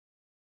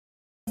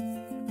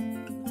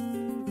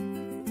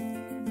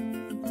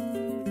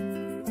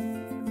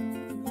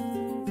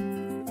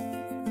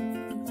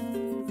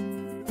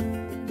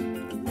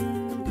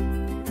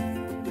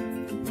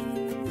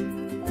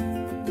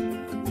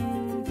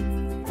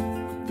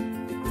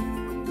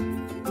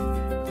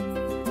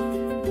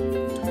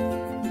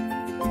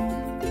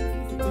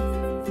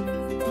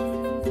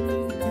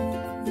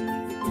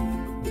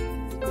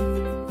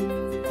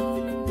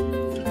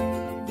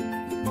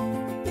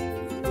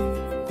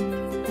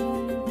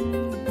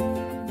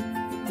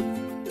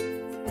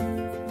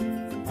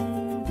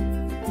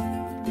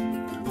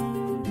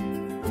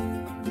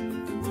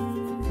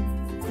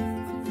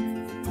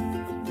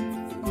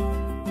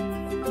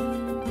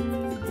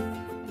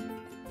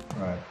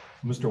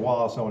Mr.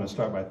 Wallace, I want to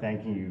start by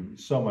thanking you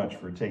so much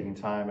for taking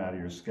time out of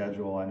your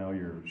schedule. I know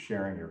you're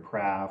sharing your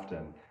craft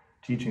and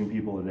teaching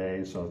people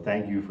today, so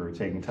thank you for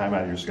taking time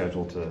out of your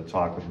schedule to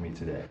talk with me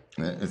today.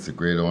 It's a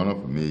great honor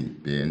for me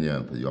being here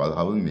and for you all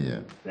having me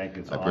here. Thank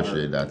you. It's I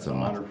appreciate that so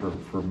much. It's an honor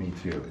for me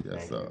too.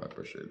 Yes, sir. I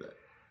appreciate that.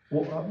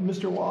 Well,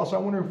 Mr. Wallace, I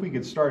wonder if we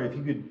could start, if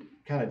you could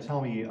kind of tell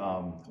me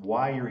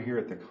why you're here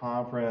at the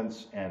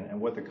conference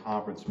and what the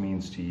conference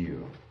means to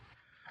you.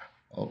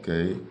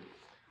 Okay.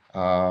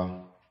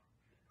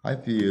 I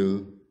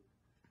feel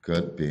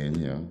good being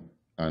here,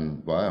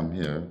 and why I'm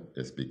here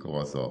is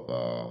because of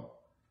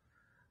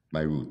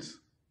my roots,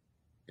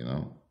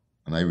 and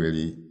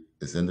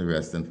it's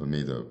interesting for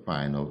me to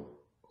find out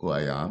who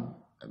I am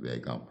and where I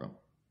come from.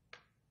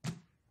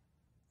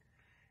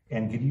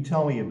 And could you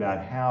tell me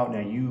about how, now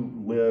you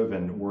live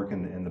and work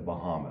in the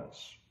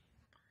Bahamas?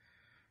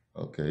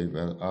 Okay,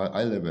 well,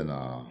 I live in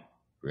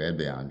Red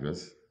Bay,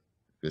 Andres,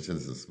 which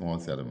is a small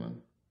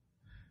settlement,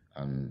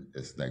 and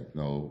it's like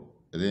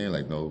it ain't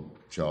like no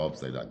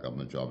jobs like that,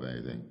 government job or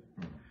anything.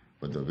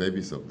 But the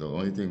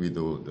only thing we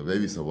do, the way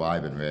we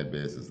survive in Red Bay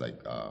is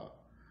like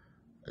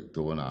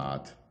doing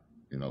art,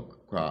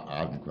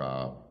 art and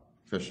craft,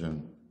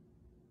 fishing,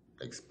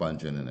 like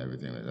sponging and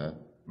everything like that.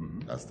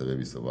 Mm-hmm. That's the way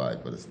we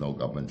survive, but it's no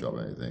government job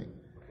or anything.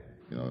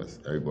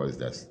 Everybody's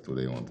just do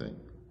their own thing.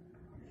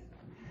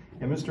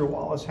 And Mr.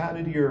 Wallace, how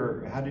did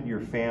your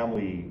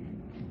family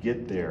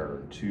get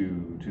there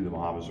to the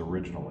Bahamas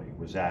originally?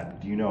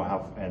 Do you know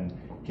how, and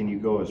can you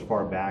go as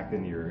far back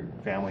in your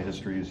family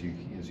history as you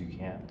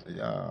can?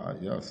 Yeah,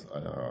 yes.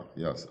 I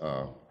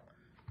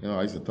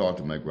used to talk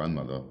to my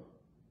grandmother,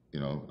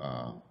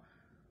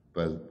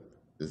 but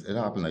it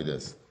happened like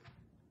this.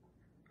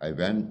 I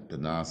went to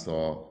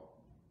Nassau,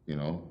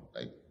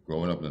 like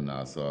growing up in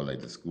Nassau, like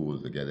the school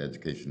to get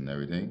education and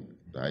everything,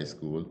 the high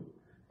school.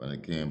 When I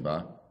came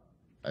back,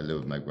 I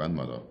lived with my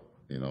grandmother,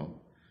 And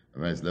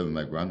when I was living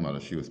with my grandmother,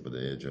 she was by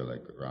the age of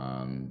like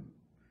around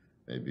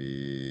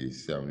maybe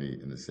 70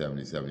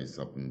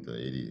 something to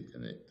 80,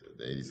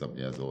 the 80 something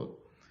years old,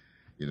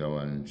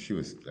 and she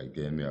was like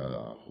giving me a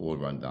whole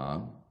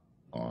rundown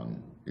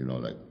on,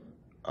 like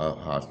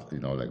how,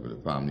 like with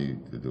the family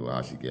to do,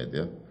 how she get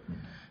there.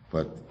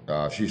 But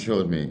she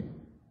showed me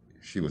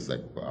she was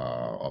like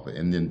of an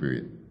Indian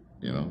breed,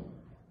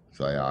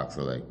 So I asked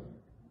her like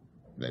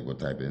what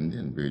type of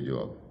Indian breed you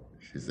are.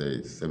 She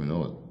said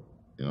Seminole,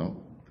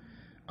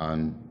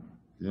 and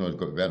it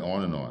went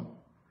on and on.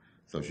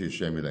 So she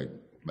showed me like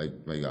my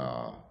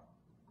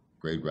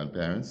great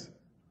grandparents.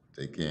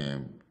 They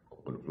came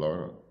over to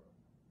Florida,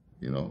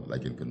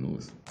 like in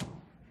canoes,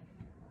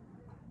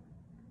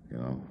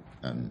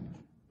 and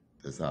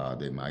that's how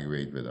they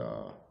migrate with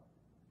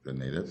the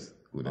natives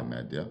who they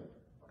met there,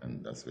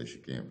 and that's where she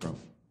came from,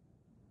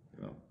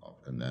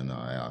 And then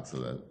I asked her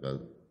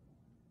that,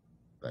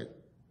 like,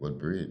 what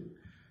breed?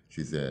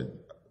 She said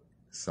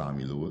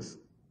Sammy Lewis,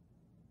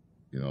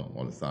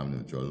 all the Sammy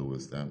and Joe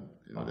Lewis then,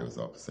 they was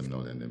all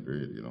Seminole Indian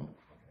breed,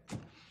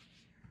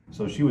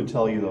 So she would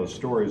tell you those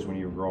stories when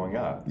you were growing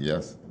up?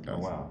 Yes. Oh,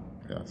 wow.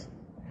 Yes.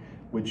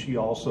 Would she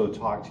also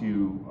talk to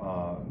you,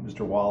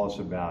 Mr. Wallace,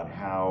 about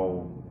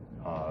how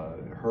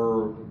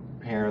her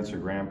parents or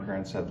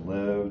grandparents had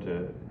lived,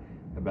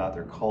 about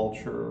their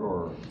culture,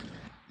 or?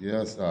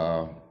 Yes,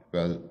 well,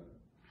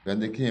 when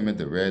they came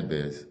into Red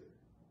Bay,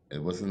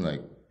 it wasn't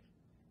like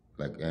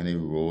any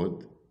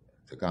road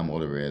to come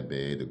out of Red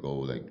Bay to go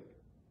like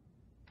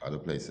other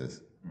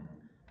places. Mm-hmm.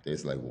 They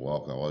just like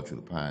walk all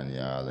through the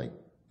Pioneer, like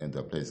into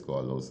a place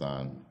called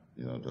Lausanne,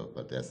 to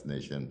a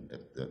destination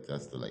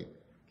that's to like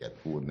get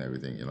food and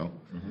everything,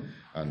 Mm-hmm.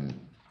 And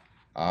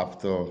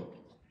after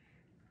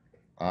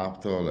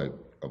like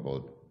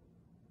about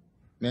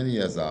many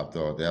years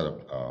after, they had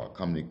a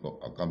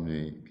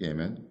company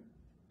came in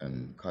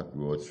and cut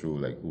roads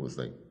through it was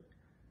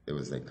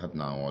like cutting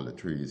down all the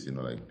trees,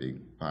 like big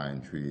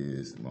pine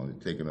trees,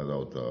 taking it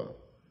out to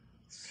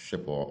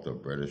ship off the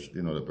British,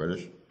 the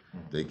British.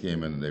 Mm-hmm. They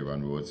came in and they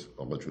run roads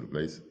all through the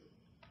place,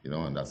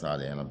 and that's how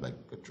they end up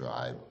like could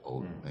drive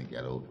out and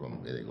get out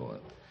from where they're going.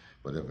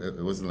 But if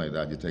it wasn't like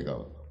that, you take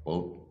a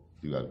boat,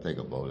 you got to take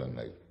a boat and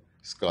like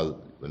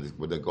scull,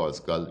 what they call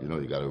scull,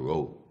 you got to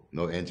row,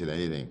 no engine,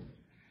 anything.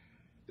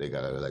 They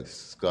got to like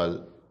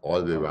scull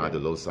all the way around to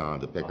Lausanne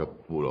to pick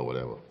up food or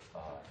whatever.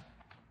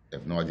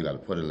 If not, you got to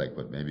put it like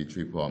maybe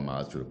 3-4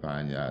 miles through the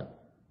Pioneer,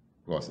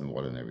 crossing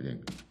water and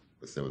everything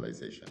for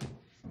civilization.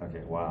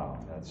 Okay, wow,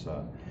 that's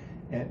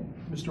and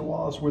Mr.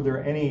 Wallace, were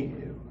there any,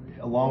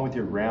 along with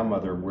your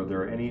grandmother, were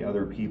there any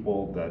other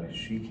people that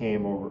she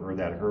came over or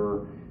that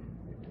her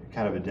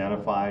kind of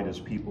identified as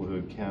people who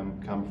had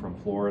come from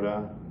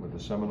Florida with the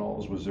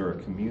Seminoles? Was there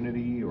a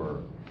community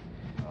or?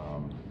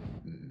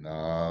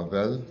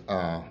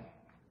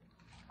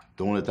 The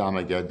only time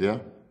I get there,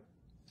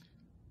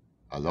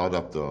 a lot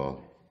of the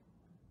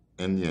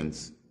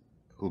Indians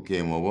who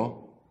came over,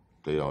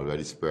 they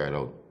already spread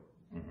out.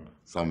 Mm-hmm.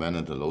 Some went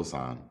into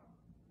Lausanne,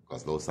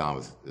 because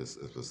Lausanne is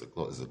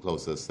the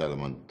closest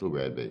settlement to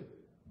Red Bay,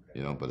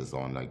 but it's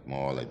on like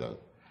more like the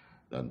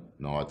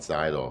north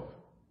side of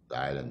the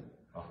island.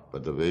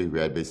 But the way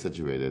Red Bay is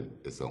situated,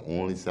 it's the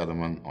only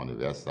settlement on the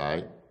west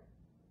side,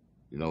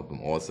 you know,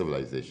 from all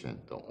civilization,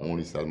 the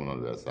only settlement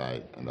on the west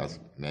side, and that's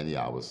many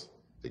hours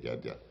to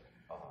get there.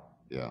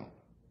 Yeah.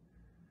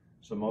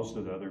 So most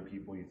of the other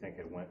people you think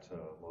had went to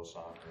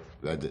Lausanne?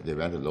 They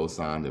went to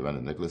Lausanne, they went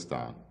to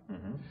Nicholasstown.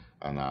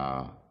 And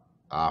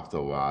after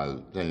a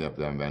while, plenty of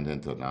them went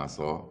into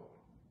Nassau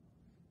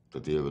to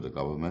deal with the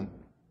government,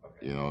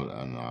 you know,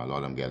 and a lot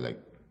of them get like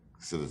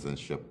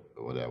citizenship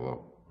or whatever,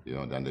 you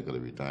know, then they could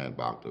have returned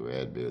back to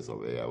Red Bay or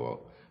wherever.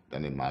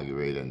 Then they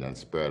migrated and then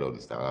spread out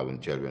and start having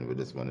children with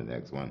this one and the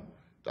next one.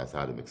 That's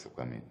how the mix-up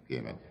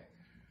came in.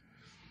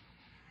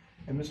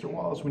 And Mr.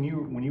 Wallace, when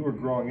you were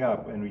growing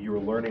up and you were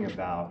learning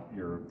about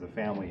the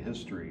family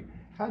history,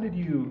 how did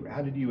you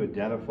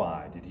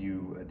identify? Did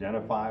you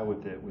identify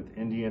with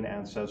Indian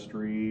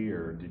ancestry,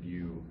 or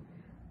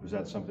was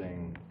that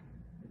something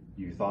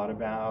you thought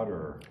about,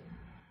 or?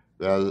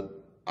 Well,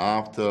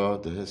 after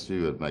the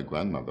history with my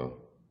grandmother,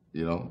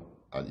 you know,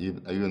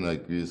 even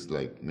like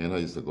me and her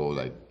used to go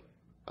like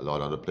a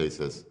lot of other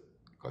places,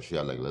 because she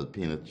had like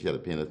she had a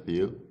peanut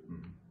field.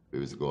 We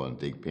used to go and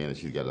dig peanuts.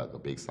 She'd get like a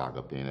big sack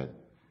of peanut.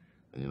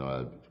 And, you know,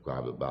 I'd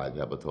grab the bag,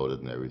 have her told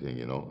it and everything,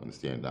 you know, and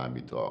stand down,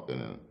 be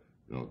talking and,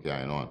 you know,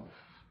 carrying on.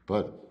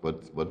 But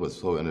what was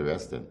so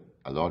interesting,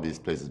 a lot of these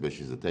places where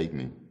she used to take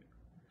me,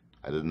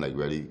 I didn't like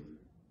really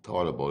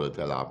thought about it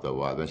till after a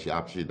while. When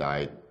she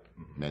died,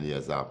 many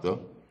years after,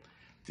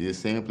 these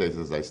same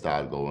places I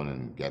started going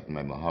and getting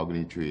my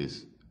mahogany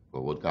trees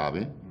for wood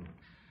carving,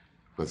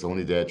 because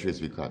only their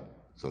trees we cut.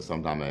 So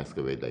sometimes I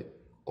excavate like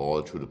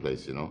all through the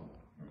place, you know,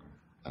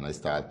 and I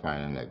started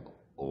finding like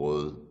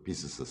old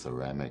pieces of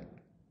ceramic,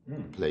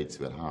 plates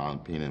with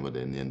hand painting what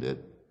the Indian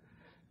did,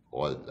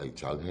 all like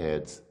jug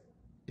heads,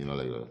 you know,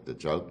 like the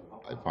jug.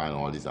 I find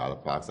all these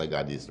artifacts. I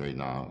got these right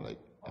now, like,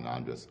 and I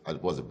was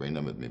supposed to bring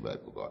them with me, but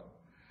I forgot.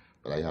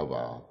 But I have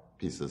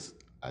pieces,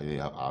 I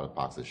have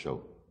artifacts to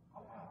show.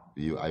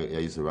 I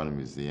used to run a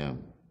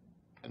museum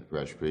in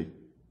Fresh Creek.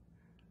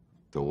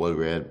 The old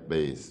Red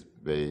Bay,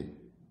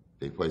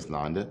 they first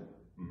landed.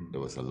 It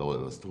was a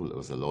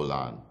low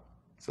land.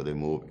 So they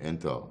moved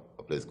into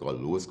a place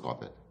called Lewis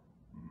Carpet,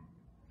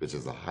 which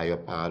is a higher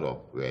part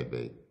of Red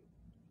Bay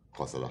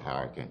because of the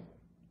hurricane,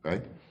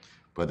 right?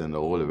 But in the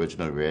old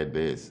original Red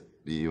Bays,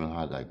 we even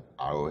had like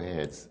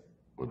arrowheads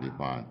would be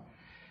found.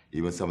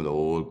 Even some of the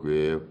old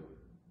grave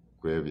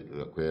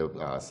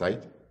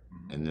site,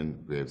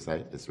 Indian grave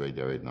site, is right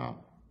there right now.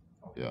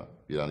 Yeah,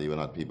 we don't even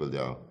have people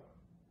there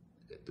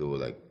do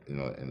like, you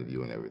know,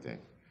 interview and everything.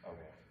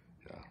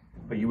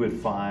 But you would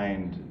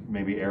find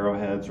maybe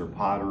arrowheads or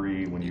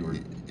pottery when you were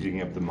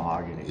digging up the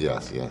mahogany?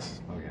 Yes.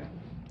 Okay.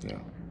 Yeah.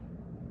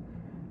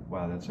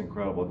 Wow, that's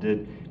incredible.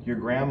 Did your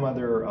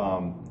grandmother,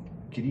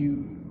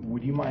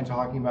 would you mind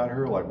talking about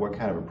her? Like what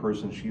kind of a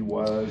person she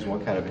was,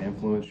 what kind of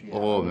influence she had?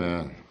 Oh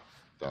man,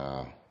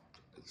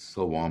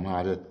 so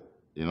warm-hearted,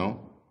 you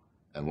know?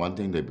 And one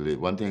thing they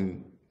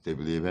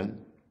believe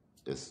in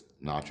is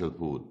natural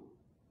food.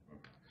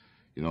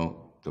 You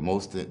know, the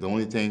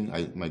only thing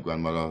my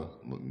grandmother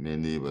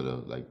mainly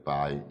would like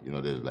buy, you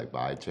know, they like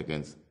buy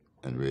chickens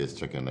and raise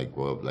chicken, like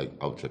grow up like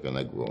out chicken,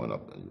 like growing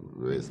up and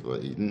raised for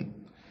eating.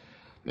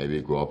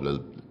 Maybe grow up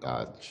little.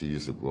 She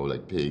used to grow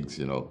like pigs,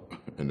 you know,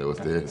 in those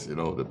days. You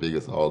know, the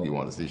biggest hog you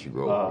want to see she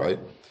grow, right?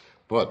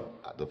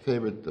 But the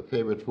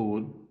favorite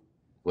food,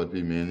 what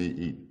we mainly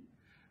eat,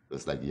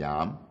 is like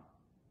yam.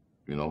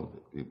 You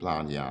know, we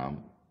plant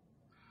yam,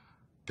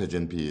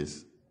 pigeon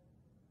peas,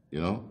 you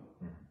know,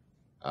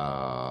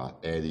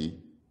 eddy,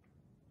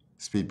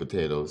 sweet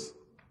potatoes,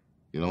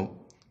 you know.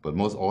 But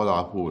most all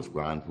our food is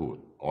ground food,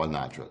 all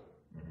natural.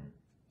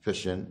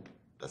 Fishing,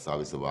 that's how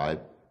we survive.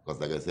 Because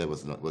like I said,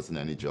 wasn't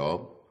any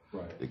job.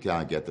 Right. You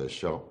can't get to a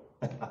show,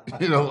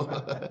 you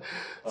know.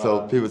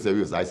 So people say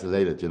we was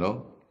isolated, you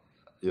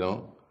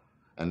know.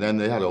 And then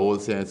they had an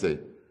old saying say,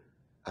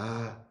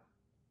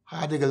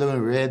 how they can live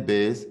in Red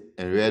Base,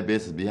 and Red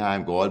Base is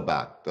behind God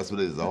back. That's what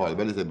it is.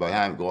 When they say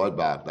behind God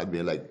back, that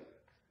means like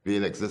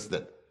being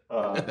existent.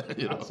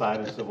 You know?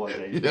 Outside of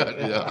civilization.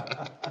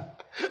 Yeah.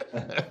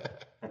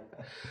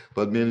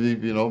 But mainly,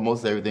 you know,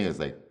 most everything is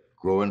like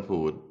growing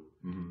food,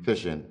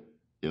 fishing,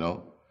 you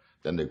know.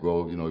 Then they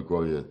grow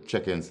your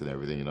chickens and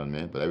everything, you know what I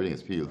mean? But everything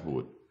is field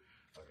food.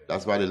 Okay.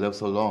 That's why they live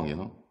so long, you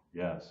know?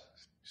 Yes.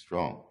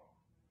 Strong.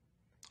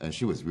 And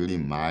she was really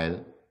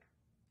mild,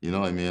 you know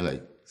what I mean?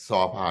 Like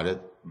soft-hearted,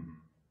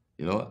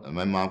 you know? And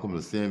my mom comes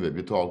the same way. If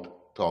you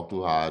talk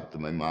too hard to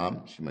my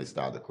mom, she might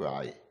start to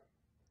cry,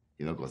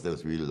 you know, because they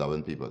was really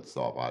loving people,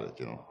 soft-hearted,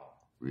 you know?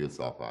 Real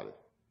soft-hearted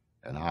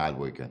and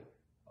hard-working.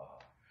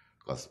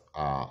 Because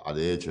at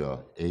the age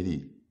of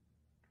 80,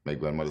 my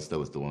grandmother still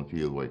was doing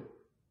field work.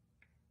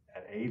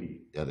 At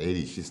 80? At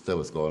 80, she still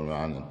was going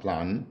around and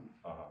planting,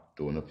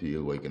 doing the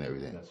field work and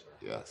everything. Yes, sir.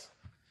 Yes.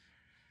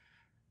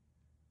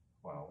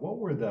 Wow. What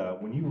were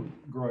when you were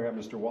growing up,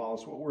 Mr.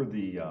 Wallace, what were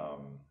the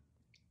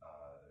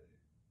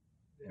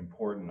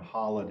important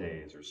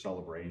holidays or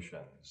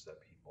celebrations that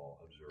people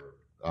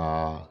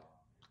observed?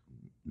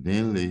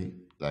 Mainly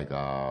like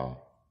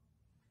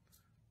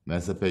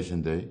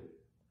Emancipation Day,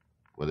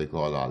 what they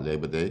call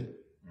Labor Day.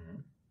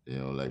 You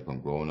know, like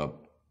from growing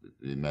up,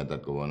 we met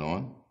that going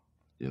on,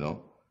 you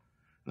know.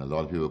 And a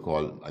lot of people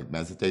call like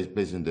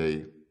Emancipation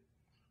Day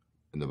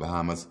in the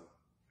Bahamas.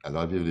 A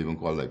lot of people even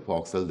call it like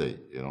Foxtail Day,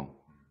 you know.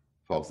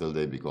 Foxtail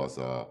Day because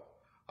a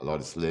lot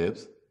of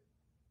slaves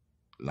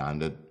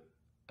landed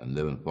and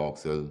lived in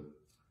Foxtail,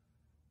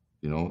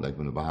 you know, like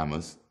from the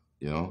Bahamas,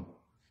 you know.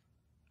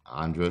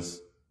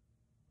 Andres,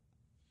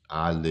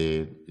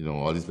 Adelaide, you know,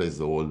 all these places,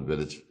 the old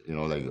village, you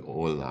know, like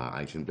old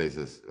ancient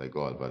places, like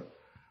God. But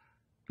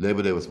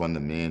Labor Day was one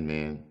of the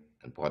main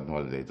important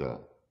holidays to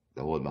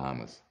the whole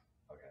Bahamas.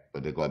 Okay.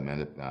 But they called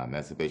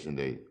Emancipation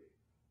Day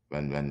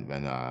when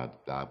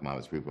black man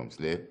was free from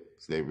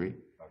slavery.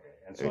 Okay,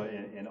 and so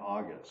in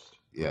August.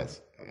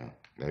 Yes, okay.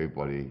 Yeah.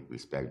 Everybody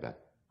respect that.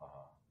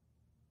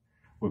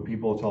 Would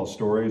people tell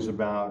stories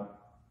about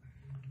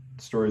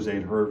stories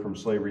they'd heard from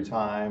slavery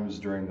times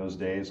during those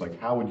days? Like,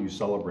 how would you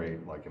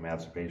celebrate like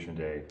Emancipation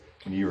Day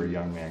when you were a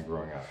young man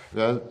growing up?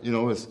 Well, you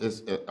know, it's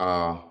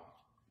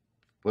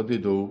what we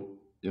do.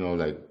 You know,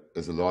 like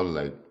there's a lot of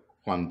like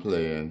fun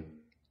playing,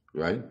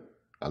 right?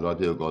 A lot of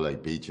people go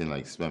like beaching,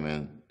 like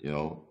swimming, you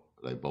know,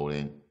 like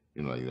boating,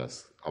 you know, like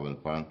that's having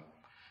fun.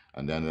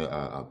 And then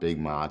a big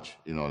march,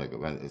 you know, like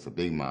when it's a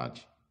big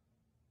march,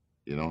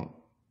 you know,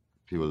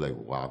 people like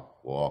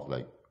walk,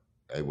 like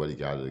everybody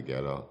gather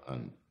together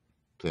and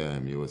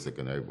playing music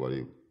and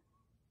everybody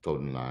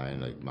toting line,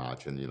 like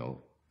marching, you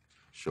know,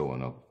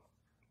 showing up,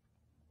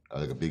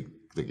 like a big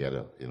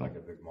together, you know. Like a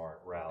big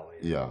rally.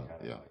 Yeah, kind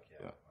of yeah, like,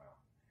 yeah. Wow.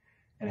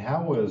 And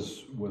how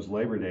was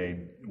Labor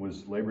Day?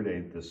 Was Labor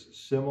Day this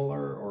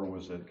similar, or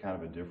was it kind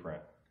of a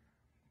different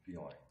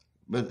feeling?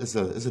 But it's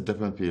a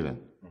different feeling,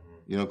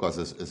 you know, because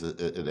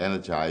it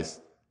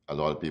energized a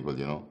lot of people,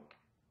 you know.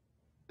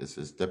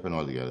 It's different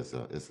altogether.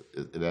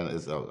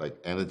 It's like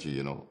energy,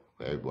 you know,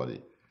 for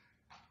everybody,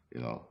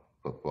 you know,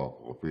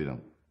 for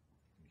freedom,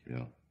 you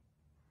know.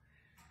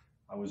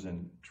 I was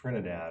in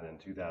Trinidad in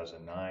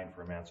 2009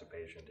 for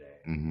Emancipation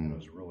Day, and it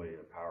was really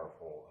a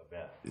powerful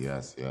event.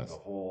 Yes. The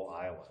whole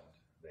island,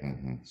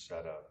 they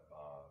set up,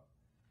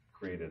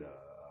 created a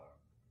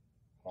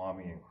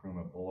Kwame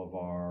Nkrumah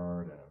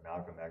Boulevard and a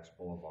Malcolm X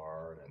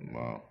Boulevard, and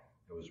wow.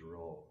 It was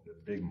the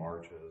big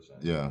marches.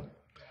 And, yeah,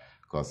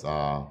 because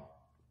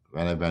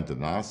when I went to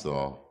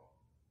Nassau,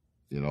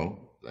 you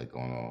know, like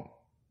on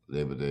a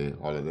Labor Day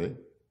holiday,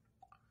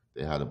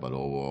 they had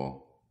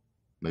about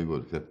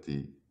maybe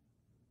 50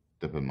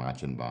 different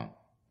marching band.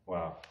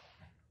 Wow.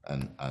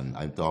 And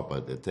I thought,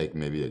 but it take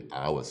maybe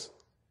hours.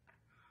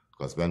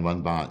 Because when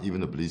one band, even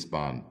the police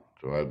band,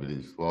 the Royal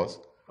Police Force,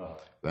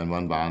 when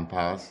one band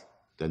pass,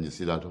 then you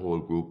see that whole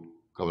group,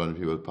 couple of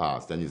people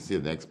pass, then you see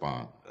the next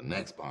band, and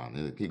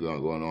it keep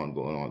going on,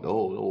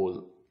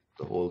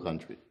 the whole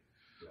country.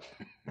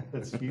 Yeah.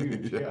 That's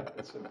huge. Yeah,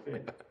 that's so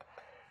big.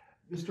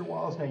 Mr.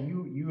 Wallace, now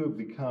you have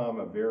become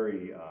a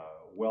very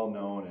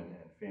well-known and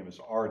famous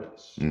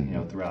artist, you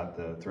know, throughout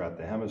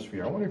the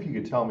hemisphere. I wonder if you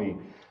could tell me,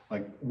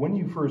 like, when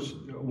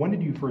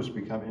did you first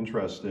become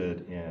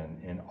interested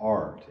in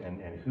art,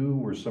 and who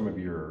were some of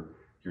your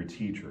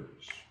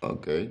teachers?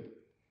 Okay.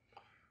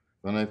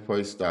 When I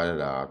first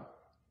started out,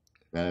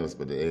 when I was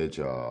by the age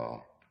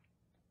of,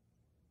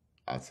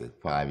 I'd say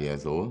 5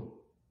 years old,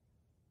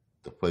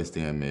 the first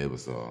thing I made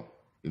was,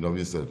 you know, we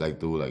used to like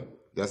do like,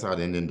 that's how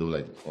the Indian do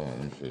like, let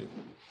me show you.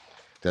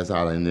 That's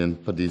how the Indian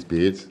put these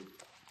beads.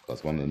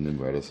 Because one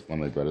of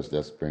my brothers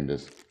just bring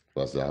this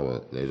for us to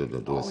have later to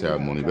do a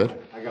ceremony with.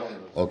 I got one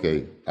of those.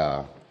 Okay,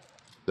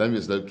 then we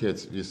as little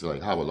kids used to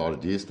like have a lot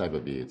of these type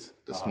of beads,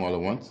 the smaller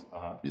ones.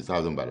 We used to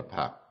have them by the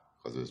pack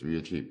because it was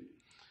real cheap.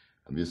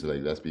 And we used to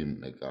like, let's be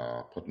like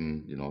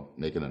putting, you know,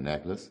 making a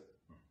necklace,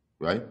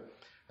 right?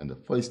 And the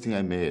first thing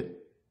I made,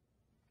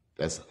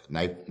 that's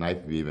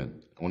knife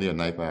weaving. Only a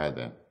knife I had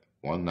then,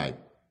 one knife.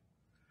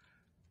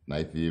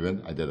 Knife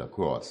weaving, I did a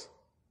cross,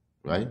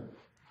 right?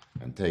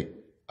 And take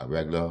a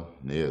regular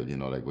nail, you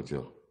know, like what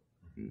you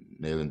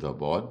nail into a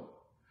board.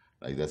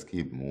 Like just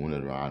keep moving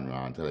it around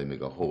until I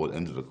make a hole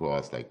into the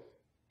cross, like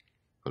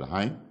for the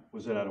hind.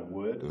 Was it out of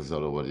wood? It was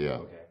out of wood, yeah.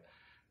 Okay.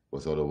 It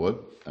was out of wood.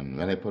 And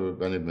when I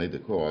made the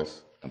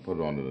cross and put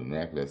it onto the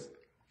necklace,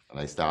 and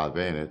I started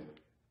wearing it,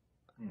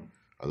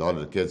 a lot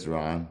of the kids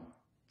around,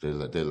 they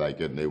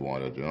like it and they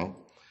want it, you know.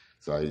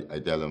 So I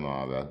tell them,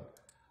 well,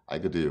 I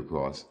could do your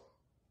cross,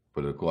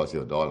 but it'll cost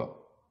you $1.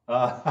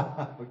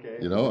 Okay.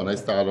 You know, and I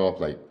start off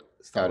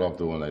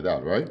doing like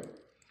that, right?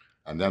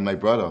 And then my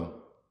brother,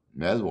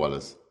 Henry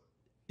Wallace,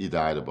 he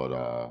died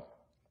about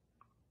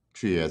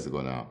 3 years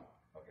ago now.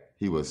 Okay.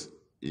 He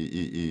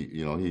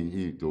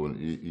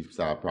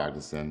started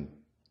practicing,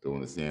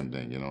 doing the same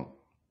thing, you know.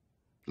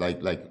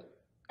 Like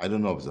I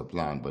don't know if it's a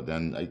plan, but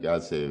then I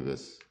gotta say it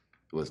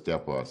was there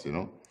for us, you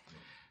know.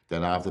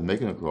 Then after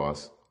making a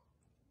cross,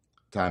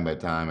 time by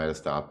time I had to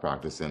start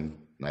practicing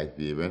knife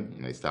weaving,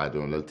 and I started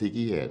doing little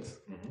tiki heads.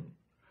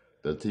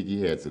 The tiki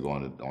heads to go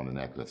on the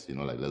necklace, you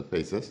know, like little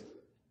faces,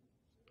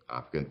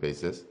 African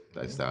faces.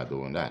 I started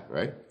doing that,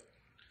 right?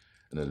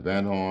 And it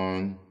went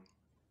on,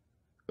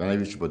 when I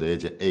reached about the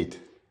age of 8,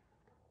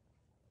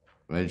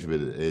 when I reached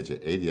the age of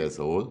 8 years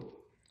old,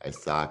 I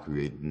started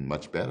creating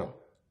much better,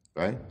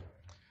 right?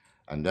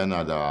 And then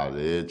at the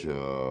age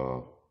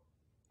of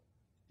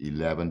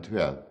 11,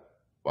 12,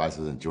 while I was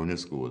in junior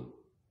school,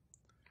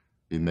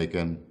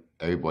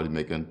 everybody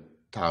making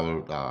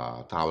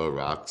towel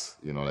rocks,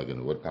 like in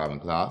the wood carving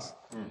class.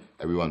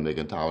 Everyone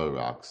making towel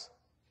rocks.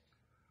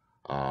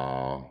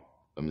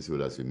 Let me see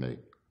what else we make.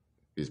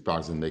 He's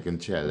practicing making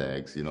chair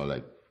legs,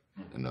 like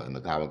in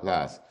the carving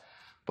class.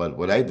 But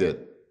what I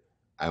did,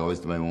 I always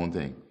do my own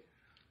thing.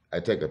 I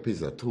take a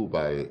piece of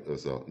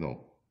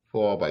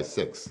 4 by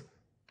 6.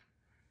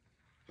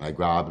 I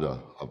grabbed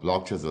a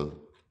block chisel,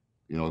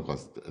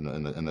 because in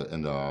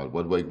the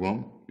woodwork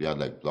room, we had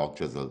like block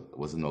chisel. There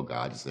wasn't no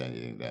gouges or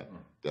anything there.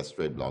 Just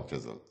straight block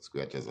chisel,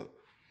 square chisel.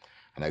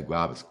 And I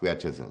grabbed a square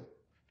chisel.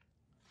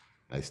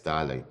 And I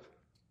started like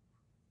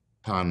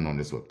pounding on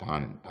this one,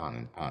 pounding.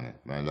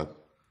 Man, look,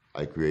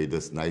 I created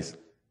this nice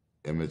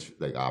image,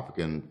 like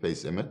African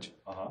face image,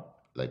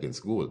 like in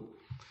school.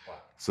 Wow.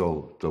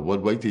 So the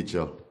woodwork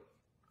teacher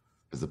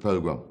is the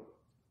pilgrim.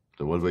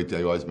 The woodwork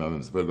teacher, I always remember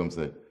him, the pilgrim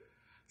say,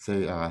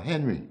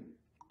 Henry,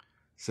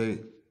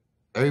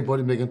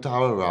 everybody making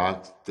tower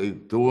rocks, you're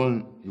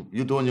doing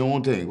your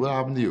own thing. What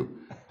happened to you?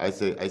 I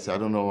say, I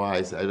don't know why.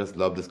 I just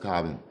love this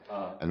carving.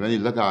 And when he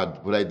looked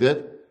at what I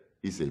did,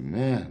 he said,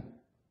 man,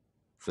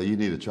 so you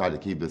need to try to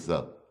keep this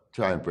up.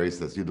 Try and embrace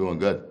this. You're doing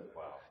good.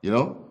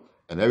 Wow.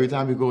 And every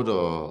time we go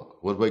to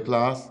woodwork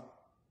class,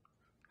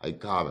 I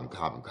carving.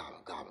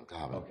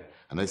 Okay.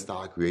 And I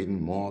start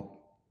creating more,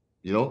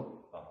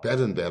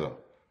 better and better.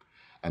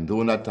 And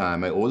during that time,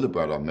 my older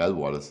brother, Mel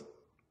Wallace,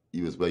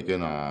 he was working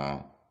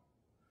the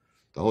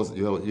host,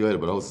 you heard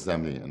about the host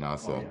assembly in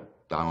Nassau,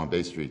 down on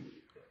Bay Street.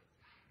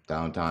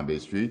 Downtown Bay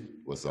Street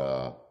was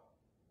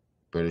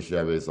British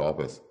Airways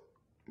office.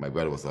 My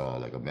brother was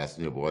like a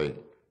messenger boy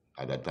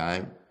at that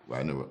time,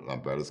 riding a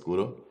brother's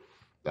scooter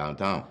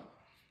downtown.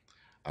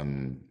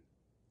 And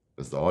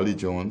Mr. Ollie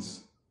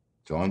Jones,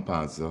 John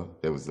Panzer,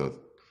 there was the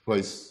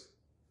first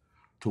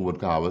 2 wood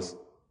carvers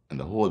in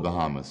the whole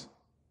Bahamas.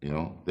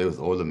 They was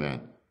older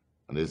men.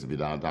 And they used to be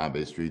downtown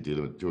Bay Street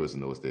dealing with tourists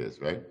in those days,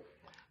 right?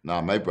 Now,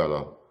 my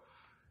brother,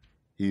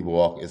 he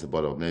walked, it's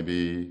about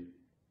maybe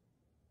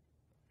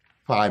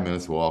 5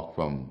 minutes walk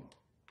from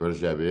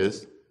British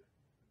Airways,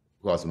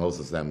 across from House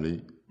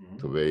Assembly,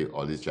 to where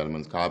all these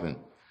gentlemen's carving.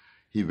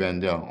 He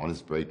went there on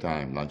his break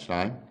time,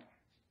 lunchtime,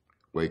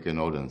 waking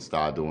out and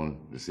start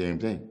doing the same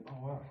thing.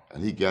 Oh, wow.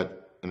 And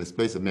in the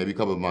space of maybe a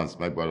couple of months,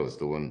 my brother was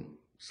doing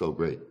so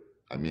great.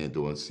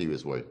 Doing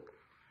serious work.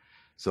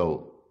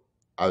 So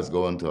I was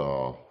going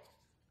to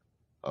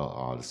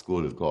the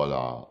school is called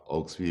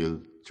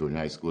Oaksfield Junior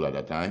High School at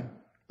that time.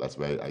 That's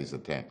where I used to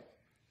attend.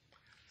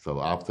 So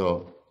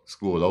after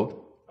school out,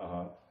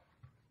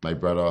 my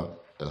brother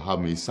will have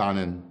me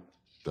sanding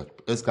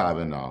his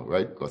carving now,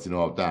 right? Because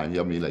all the time he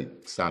had me like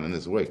sanding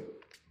this way.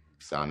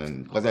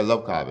 Sanding, because I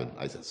love carving.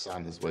 I said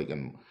sand this way.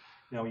 And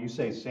now when you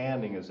say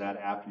sanding, is that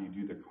after you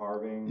do the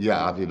carving?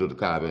 Yeah, after you do the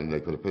carving,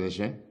 they put the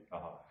finishing.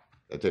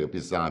 I take a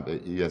piece of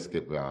sandpaper. You just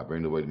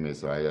bring the wood to me,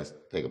 so I just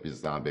take a piece of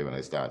sandpaper and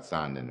I start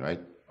sanding, right?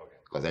 Okay.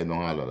 Because I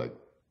know how to like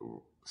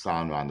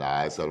sand around the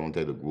eyes, so I don't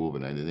take the groove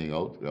and anything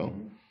out,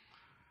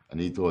 And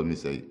he told me,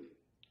 say,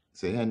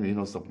 Henry, you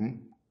know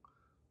something?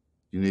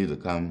 You need to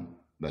come,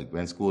 like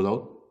when school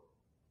out,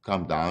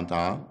 come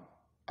downtown.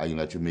 I can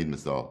let you meet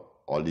Mr.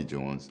 Ollie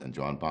Jones and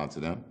John Ponce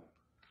and them,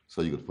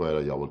 so you could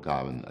further your wood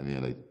carving.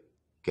 Like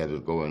get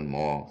it going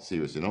more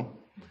serious,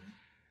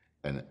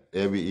 And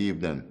every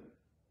evening,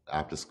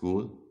 after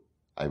school,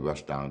 I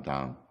rushed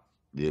downtown,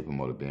 the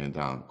promoter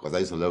Baintown, because I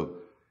used to live a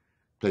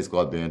place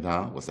called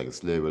Baintown. Was like a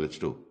slave village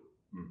too,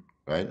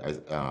 right?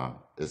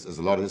 There's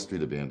a lot of history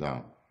to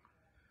Baintown.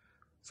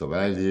 So when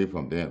I leave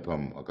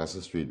from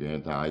Augusta Street,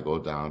 Baintown, I go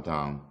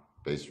downtown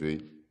Bay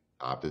Street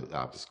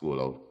after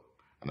school out,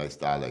 and I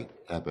start like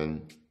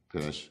helping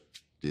finish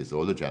this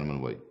older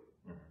gentleman work.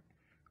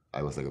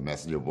 I was like a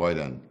messenger boy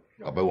then.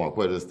 If I want to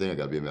quit this thing, I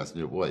gotta be a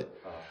messenger boy.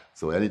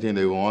 So anything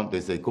they want,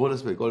 they say, go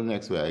this way, go the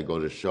next way. I go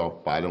to the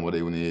shop, buy them what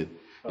they need,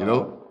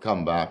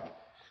 come back,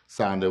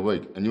 sand their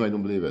work. And you might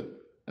not believe it.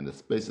 In the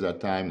space of that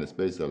time, in the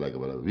space of like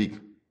about a week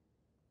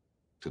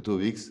to 2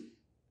 weeks,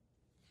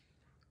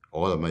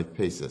 all of my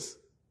faces,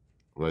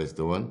 what I was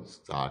doing,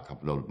 started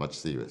coming out much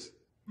serious.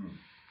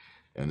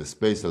 In the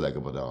space of like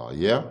about a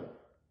year,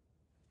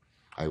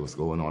 I was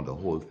going on the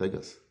whole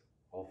figures.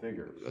 Whole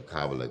figures? I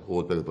carve like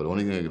whole figures, but the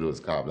only thing I could do is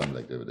carve them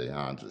like with their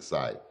hand to the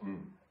side,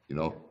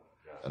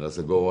 And as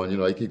I go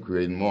on, I keep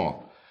creating more.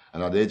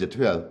 And at the age of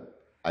 12,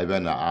 I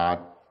went to an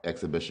art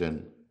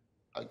exhibition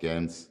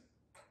against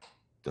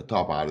the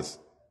top artists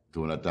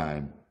during that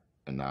time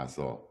in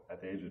Nassau.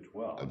 At the age of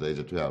 12? At the age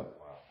of 12.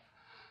 Wow.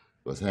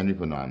 It was Henry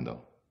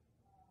Fernando,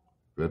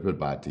 Rupert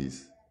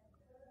Baptiste,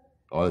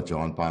 all the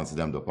John Ponce,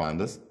 them, the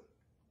Pandas.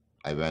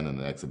 I went in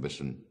an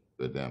exhibition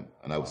with them.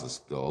 And I was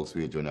at the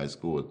Oaksfield Junior High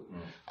School.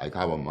 I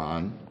have a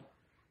man,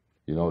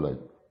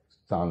 like,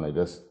 sound like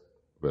this,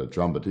 with a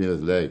drum between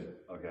his leg.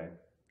 Okay.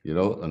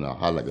 And I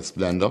had like a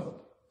Splendor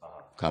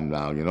come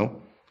down,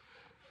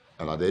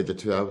 And at the age of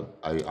 12,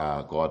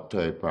 I got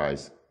third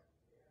prize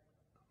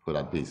for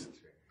that piece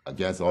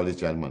against all these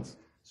gentlemen.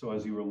 So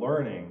as you were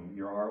learning,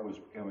 your art was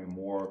becoming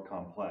more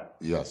complex.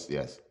 Yes, in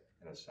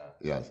a sense.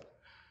 yes.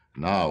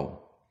 Now,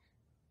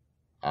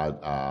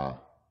 at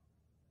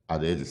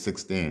the age of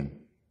 16,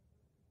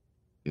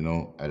 you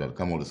know, I had to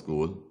come out of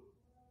school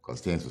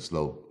because things were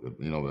slow,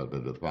 you know,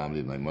 with the family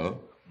and my mother.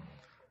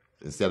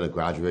 Instead of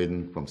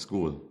graduating from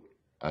school,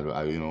 I'd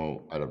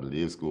have to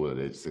leave school at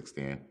age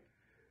 16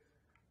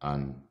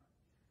 and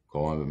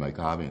go on with my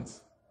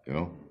carvings, you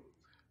know.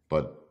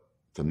 But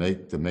to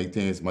make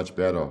things much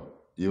better,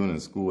 even in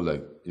school,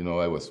 like, you know,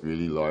 I was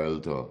really loyal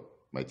to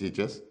my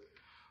teachers.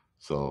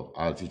 So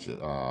our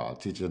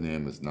teacher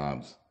name is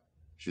Nams.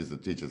 She's the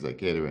teacher at the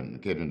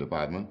catering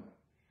department.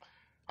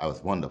 I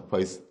was one of the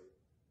first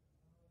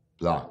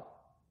black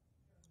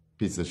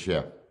pizza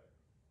chef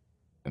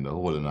in the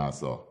whole of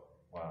Nassau.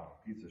 Wow,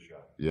 pizza chef.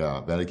 Yeah,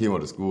 when I came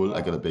out of school,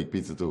 I got a big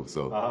pizza too.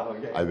 So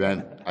okay.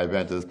 I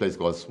went to this place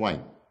called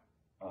Swang.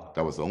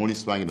 That was the only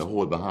swang in the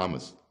whole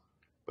Bahamas.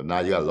 But now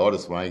you got a lot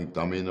of swang,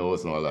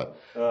 Domino's and all that.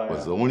 It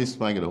was the only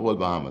swang in the whole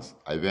Bahamas.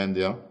 I went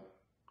there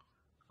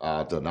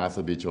to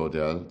Nassau Beach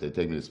Hotel. They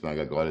take me to swang.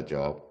 I got a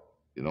job,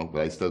 you know,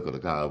 but I still could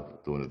have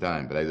carved during the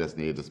time. But I just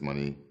needed this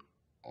money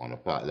on a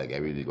part, like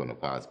every week on a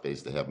part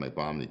space to help my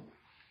family.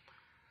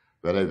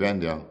 But I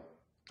went there,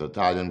 the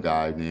Italian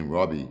guy named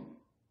Robbie,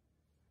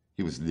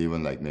 he was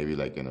leaving maybe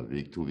in a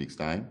week, 2 weeks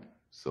time.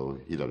 So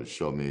he had to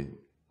show me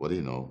what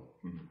he know,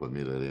 for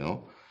me to, you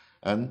know.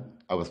 And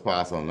I was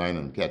passed online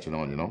and catching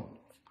on, you know.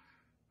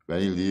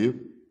 When he leave,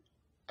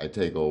 I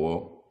take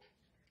over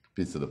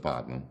pizza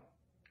department,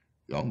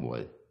 young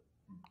boy,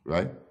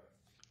 right?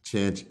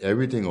 Change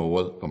everything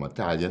over from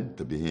Italian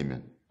to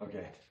Bahamian.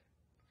 Okay.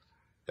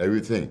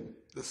 Everything.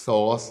 The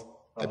sauce,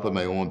 I put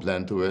my own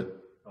blend to it.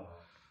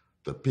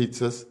 The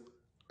pizzas,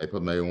 I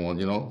put my own,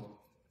 you know,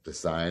 the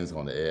signs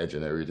on the edge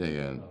and everything,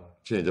 and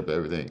change up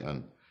everything.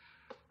 And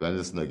then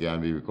listen again,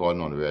 they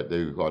recording on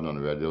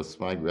the radio,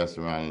 Spike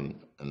Restaurant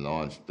and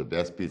Lounge, the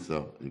best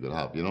pizza you could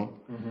have, you know?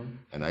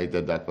 And I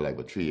did that for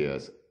about 3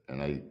 years,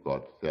 and I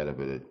got fed up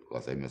with it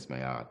because I missed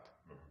my art.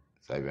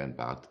 So I went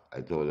back.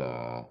 I told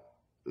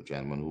the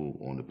gentleman who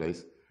owned the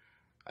place,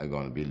 I'm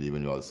going to be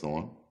leaving you all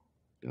soon,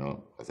 you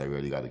know, because I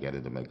really got to get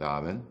into my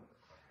carving,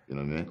 you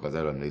know what I mean? Because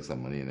I got to make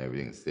some money and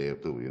everything and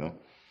save too, you know?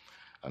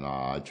 And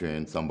I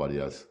trained somebody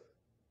else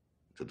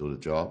to do the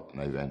job,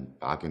 and I went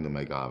back into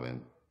my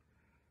carving.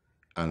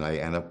 And I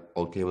end up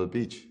out Cable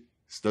Beach,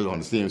 still on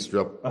the same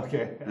strip.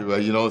 Okay.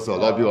 You know, so a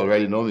lot of people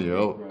already know me, you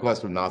know. Of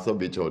course, from Nassau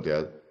Beach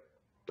Hotel,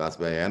 that's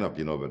where I end up,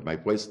 you know, but my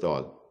place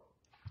stalled.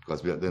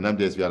 Because in them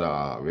days, we had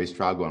a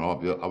racetrack going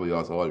on.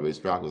 All the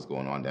racetrack was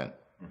going on then.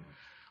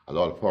 A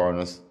lot of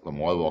foreigners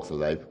from all walks of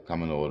life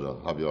coming over to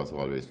Hobby Horse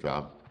Hall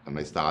racetrack. And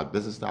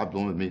business started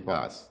blowing with me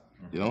fast,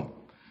 you know.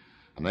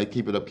 And I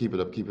keep it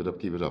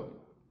up.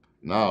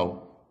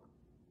 Now,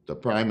 the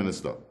Prime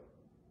Minister,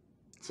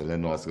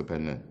 Celine Oscar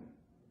Penland,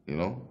 you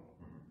know,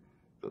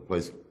 the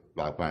first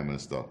black prime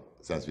minister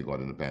since we got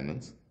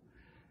independence.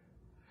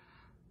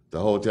 The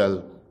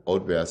hotel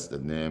out west, the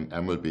name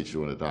Emerald Beach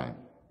during the time.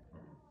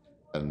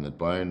 And it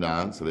burned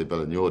down, so they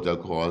built a new hotel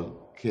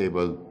called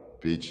Cable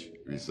Beach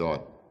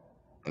Resort.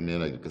 I mean,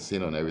 like a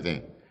casino and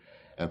everything.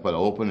 And for the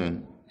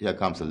opening, here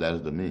comes a letter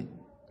to me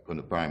from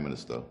the Prime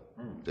Minister.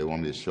 They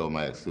want me to show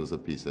my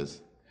exclusive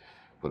pieces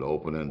for the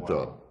opening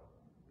to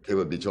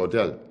Cable Beach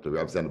Hotel to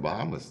represent the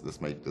Bahamas. This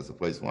is the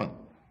first one.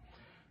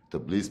 The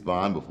police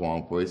band before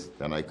I'm first,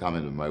 then I come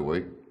in with my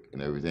work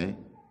and everything.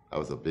 That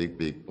was a big,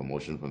 big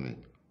promotion for me.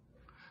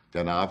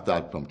 Then after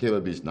that, from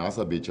Cable Beach,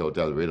 Nassau Beach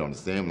Hotel, right on the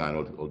same line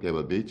of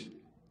Cable Beach,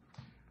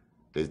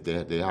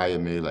 they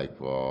hired me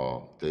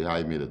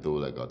to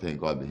do a thing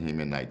called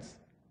Bahamian Nights.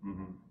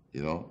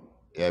 You know,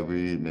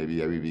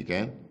 maybe every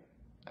weekend,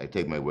 I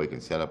take my work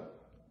and set up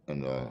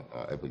in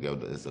I forget,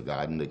 it's a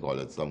garden, they call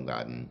it some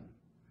garden,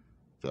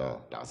 the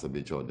Nassau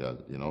Beach Hotel,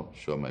 you know,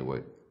 show my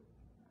work,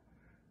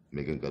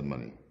 making good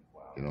money.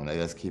 You know, and I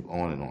just keep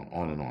on and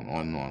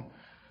on.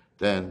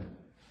 Then,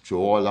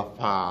 through all the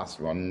fast,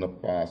 running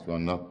up,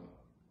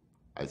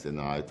 I said,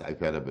 no, I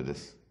fed up with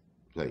this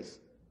place.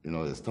 You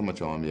know, there's too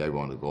much on me, I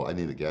want to go. I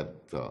need to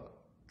get to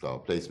a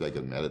place where I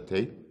can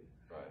meditate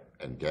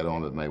and get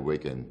on with my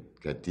work and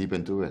get deep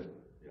into it,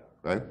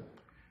 right?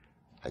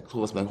 I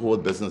closed my whole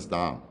business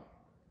down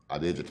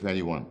at the age of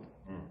 21,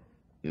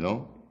 you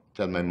know?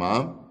 Tell my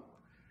mom,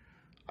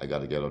 I got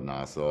to get out of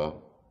Nassau.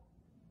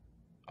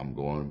 I'm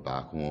going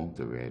back home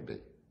to Red Bay.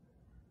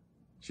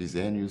 She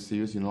said, you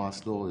serious? You know how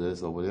slow it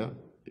is over there?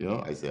 You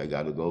know, I said, I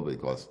got to go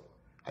because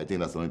I think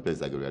that's the only place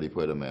I could really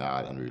put in my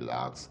heart and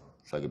relax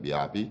so I could be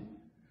happy.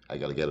 I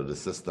got to get out of the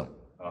system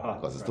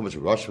because it's too much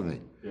rush for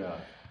me. Yeah.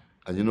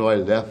 And you know, I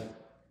left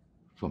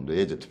from the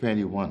age of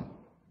 21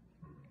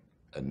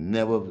 and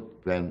never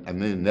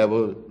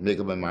make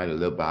up my mind to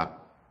live back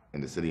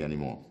in the city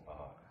anymore.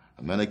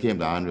 And when I came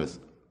to Andres,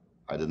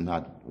 I didn't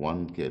have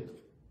one kid.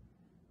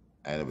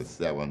 I ended up with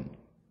 7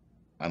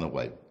 and a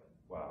wife.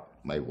 Wow.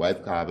 My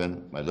wife,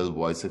 Carvin, my little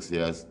boy, 7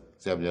 years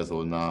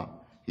old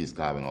now, he's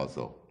carving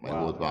also. My Wow,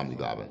 whole that's family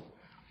carving.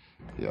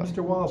 Yeah.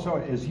 Mr. Wallace, so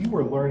as you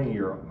were learning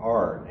your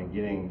art and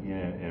getting,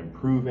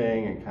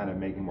 improving and kind of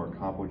making more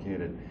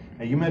complicated,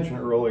 and you mentioned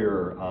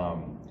earlier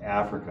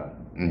Africa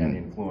and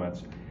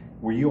influence.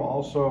 Were you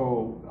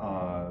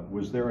also,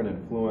 was there an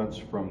influence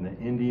from the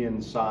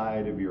Indian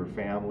side of your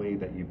family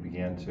that you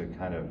began to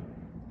kind of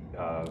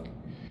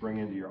bring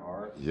into your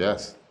art?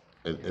 Yes,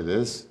 it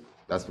is.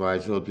 That's why I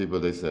told people,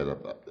 they said,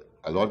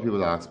 a lot of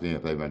people ask me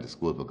if I went to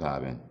school for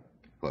carving.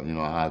 But,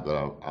 I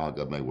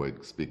got my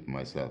work speak for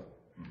myself.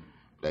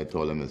 But I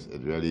told them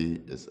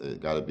it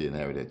got to be an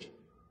heritage.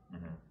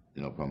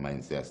 From my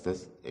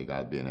ancestors, it got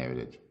to be an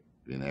heritage,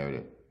 be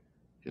inherited.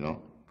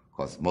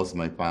 Because most of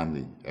my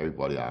family,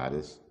 everybody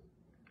artists,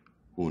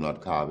 who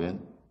not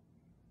carving,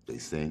 they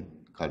sing,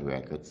 cut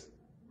records,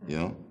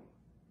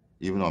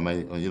 Even on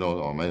my,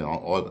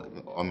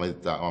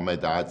 on my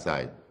dad's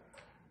side,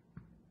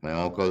 my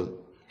uncle,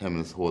 him and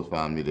his whole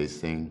family, they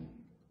sing,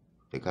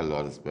 they cut a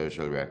lot of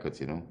spiritual records,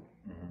 You know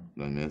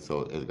what I mean?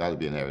 So it's got to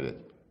be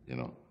inherited,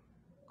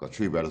 Got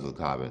 3 brothers with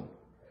carving.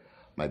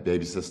 My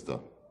baby sister,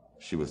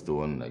 she was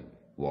doing like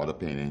water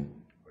painting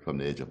from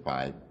the age of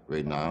 5.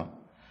 Right now,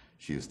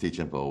 she was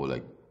teaching for over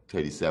like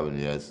 37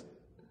 years.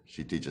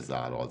 She teaches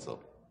art also,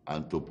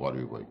 and do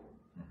pottery work,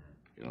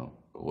 the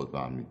whole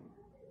family.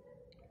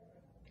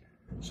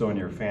 So in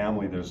your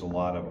family, there's a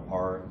lot of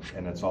art,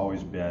 and it's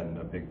always been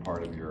a big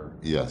part of your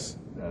Yes.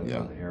 of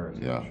Yeah. the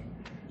heritage. Yeah.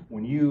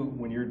 When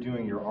you're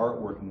doing your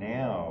artwork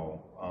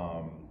now,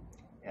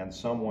 and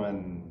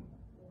someone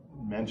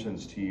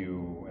mentions to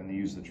you, and they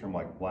use the term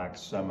like Black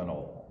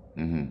Seminole,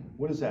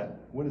 what does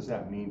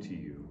that mean to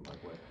you?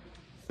 Like what?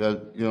 Well,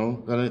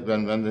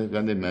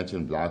 when they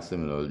mention Black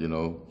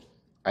Seminole,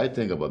 I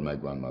think about my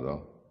grandmother,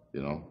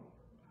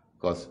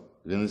 because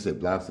when they say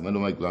Black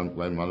Seminole, my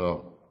grandmother,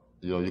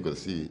 you could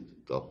see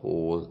the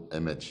whole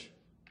image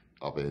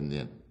of an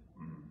Indian.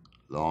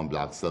 Long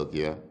black silk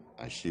hair,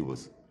 and she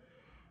was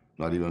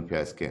not even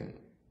fair skin.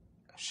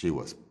 She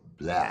was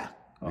black,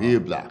 real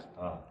black.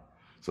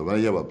 So when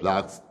you have a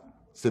Black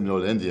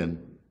Seminole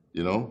Indian,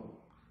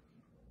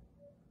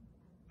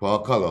 for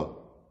her color,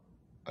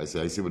 I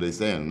see what they're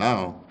saying.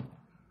 Now,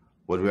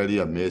 what really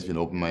amazed me and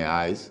opened my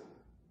eyes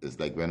is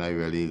like when I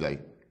really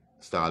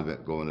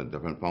started going to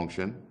different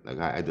function. Like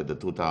I did the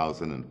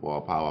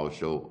 2004 powwow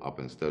show up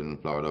in Sterling,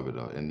 Florida with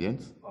the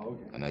Indians. Okay.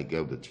 And I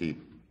gave the chief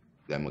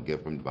them a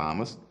gift from the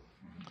Bahamas.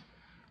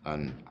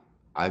 And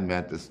I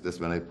met this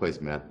when I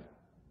first met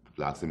the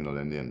Black Seminole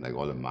Indian, like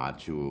all the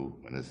Machu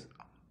and his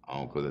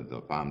uncle and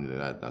the family.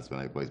 That's when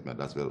I first met.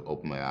 That's where it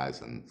opened my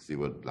eyes and see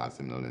what Black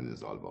Seminole Indian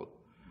is all about.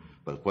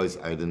 But first,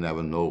 I didn't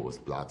ever know it was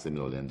Black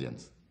Seminole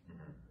Indians.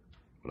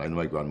 But I knew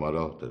my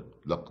grandmother that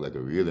looked like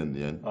a real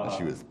Indian, and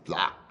she was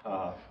black.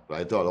 But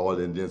I thought all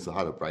Indians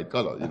had a bright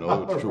color,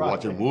 through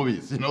watching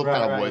movies,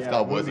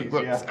 cowboys, and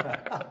crooks.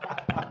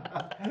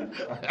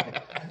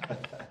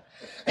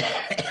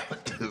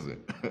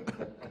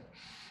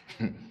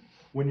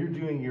 When you're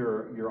doing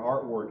your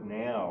artwork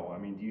now,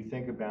 do you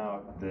think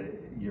about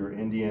your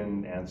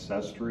Indian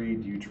ancestry?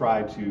 Do you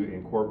try to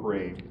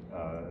incorporate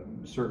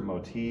certain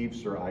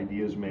motifs or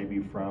ideas maybe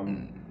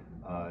from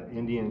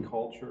Indian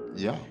culture?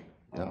 Yeah.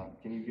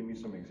 Can you give me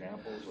some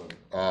examples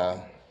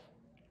of?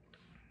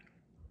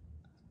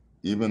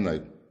 Even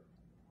a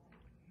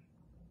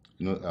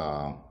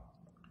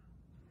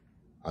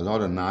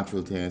lot of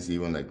natural things,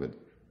 even like with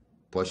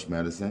bush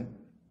medicine.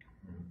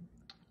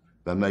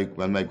 When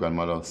my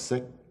grandmother was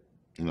sick,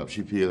 if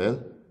she feel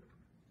ill,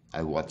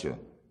 I watch her.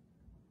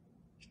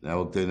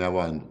 They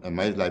never, in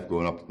my life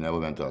growing up, never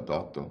went to a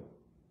doctor.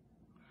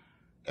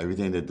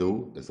 Everything they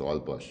do is all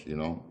bush,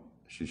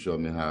 She showed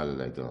me how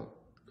to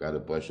grab a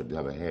bush if you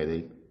have a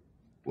headache,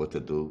 what to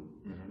do.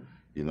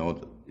 It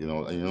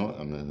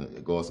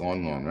goes on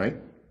and on, right?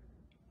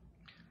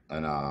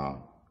 And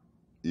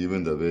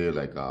even the way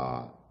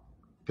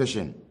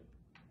fishing,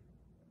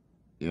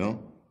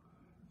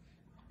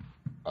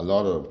 a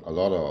lot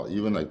of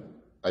even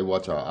I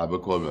watch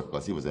Abercrombie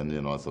because he was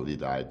Indian also. He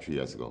died 3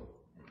 years ago.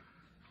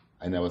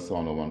 I never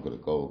saw no one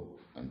could go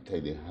and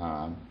take the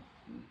hand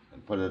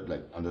and put it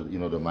under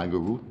the mango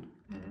root,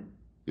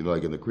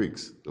 like in the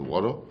creeks, the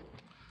water.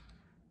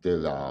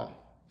 They'll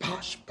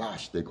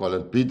bash. They call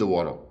it beat the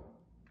water.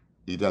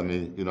 He tell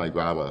me, I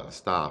grab a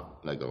staff,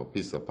 like a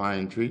piece of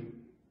pine tree,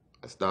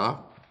 a staff,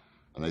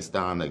 and I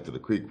stand to the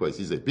creek place.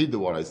 He said, beat the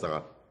water. I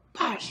start,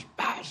 bash.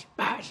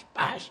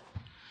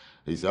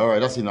 He said, all right,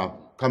 that's enough.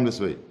 Come this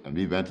way. And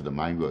we went to the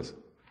mangoes.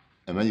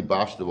 And when you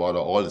bash the water,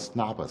 all the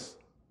snappers,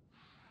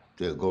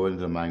 they'll go into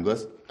the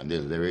mangoes and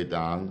they'll lay it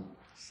down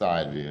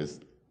sideways,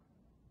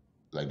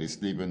 like they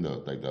sleep in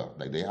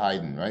like they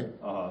hiding, right?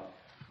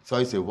 So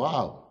I said,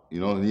 wow.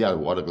 And he had a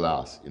water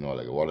glass,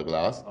 like a water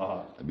glass.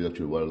 And we look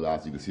through the water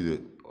glass, you can see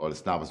all the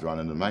snappers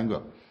running in the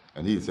mango.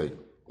 And he'd say,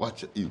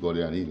 watch it. He'd go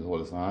there and he'd hold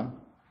his hand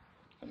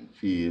and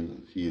feel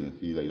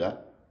like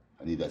that.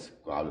 And he'd just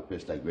grab the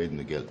fish right in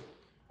the gill.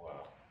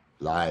 Wow.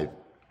 Live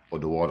on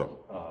the water.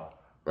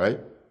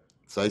 Right?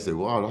 So I said,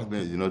 wow, that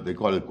means, they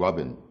call it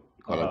grubbing.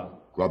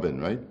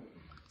 Grubbing, right?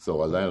 So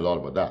I learned a lot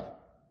about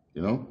that.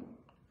 you know.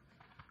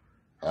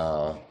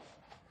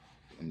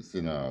 Let me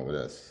see now, what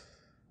else?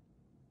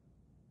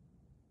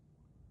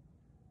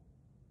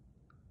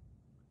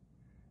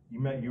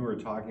 You were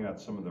talking about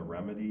some of the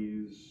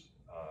remedies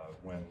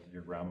when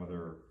your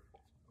grandmother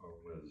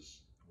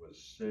was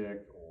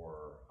sick,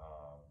 or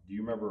do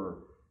you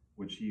remember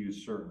would she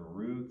use certain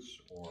roots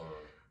or?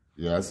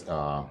 Yes,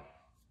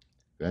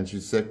 when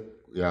she's sick,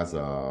 she has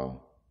a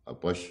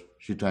bush.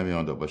 She tied me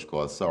on the bush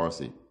called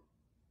sorcy.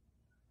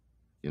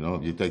 You know,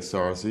 if you take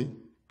sorcy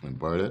and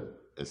burn it,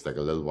 it's like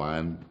a little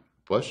wine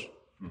bush.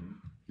 Mm-hmm.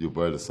 You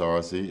burn the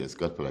sorcy, it's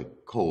good for like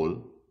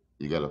cold.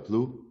 You got a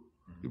flu,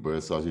 mm-hmm. You burn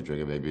the sorcy,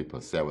 drink it maybe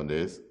for 7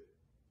 days.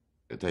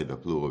 It take the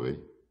flu away,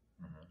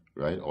 mm-hmm.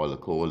 Right? All the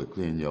cold, it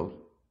clean you out,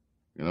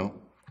 you know?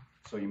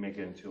 So you make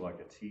it into like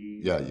a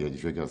tea? Yeah, you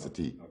drink it as a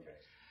tea. Okay.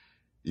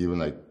 Even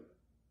like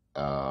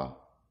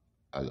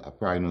a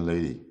pregnant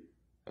lady,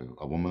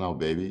 a woman or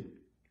baby,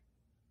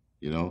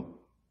 you know,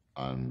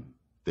 and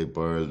they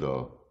boil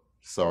the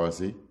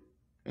sorcy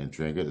and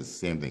drink it. It's the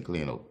same thing,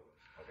 clean out.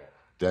 Okay.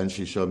 Then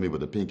she showed me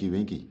with the pinky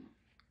winky.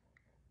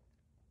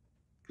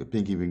 The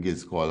pinky winky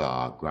is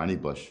called granny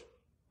bush.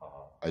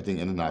 Uh-huh. I think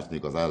internationally,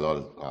 because I had a lot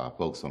of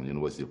folks from the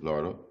University of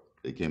Florida,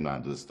 they came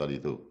down to the study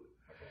too.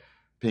 Okay.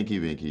 Pinky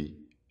winky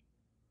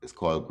is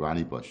called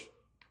granny bush.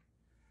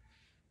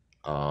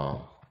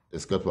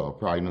 It's good for a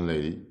pregnant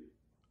lady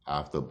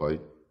after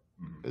birth.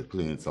 Mm-hmm. It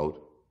cleans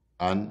out.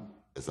 And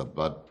it's a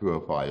blood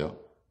purifier.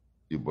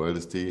 You boil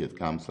this tea, it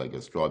comes like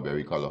a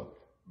strawberry color,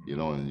 mm-hmm. You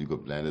know, and you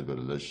could blend it with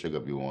a little sugar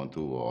if you want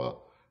to,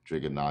 or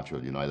drink it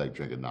natural. You know, I like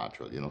drinking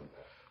natural, you know.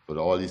 But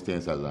all these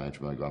things I learned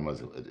from my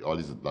grandmother, all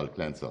these blood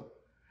cleanser.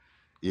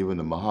 Even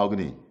the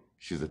mahogany,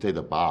 she used to take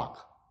the bark,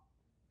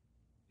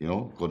 you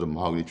know, go to the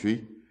mahogany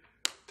tree,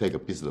 take a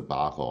piece of the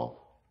bark off.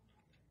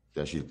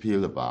 Then she'd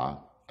peel the bark,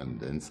 and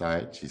the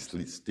inside, she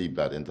steep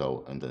that into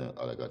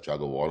like a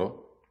jug of water,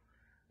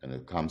 and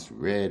it comes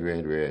red,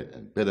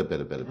 and bitter.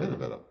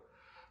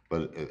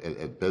 But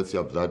it builds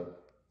your blood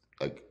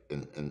like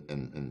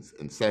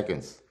in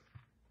seconds.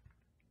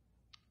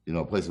 You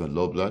know, a place with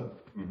low blood,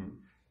 mm-hmm.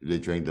 They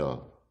drink the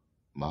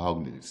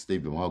mahogany,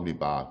 steep the mahogany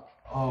bark.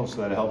 Oh, so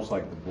that helps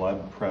like the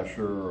blood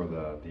pressure or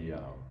the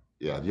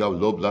Yeah, if you have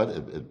low blood,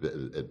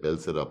 it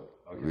builds it up,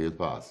 okay. Real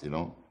fast, you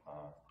know?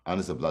 And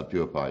it's a blood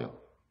purifier.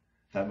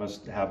 That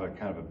must have a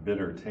kind of a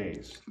bitter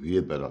taste.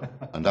 Real bitter.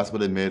 And that's what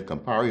they made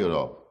Campari out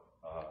of.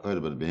 Heard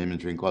about the Bahamian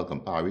drink called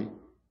Campari?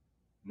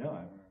 No,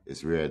 I haven't.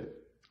 It's red.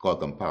 It's called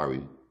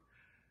Campari.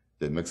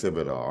 They mix it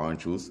with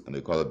orange juice, and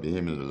they call it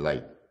Bahamian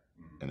Delight.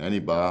 Mm-hmm. In any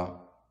bar,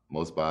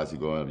 most bars you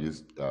go and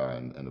use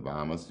in the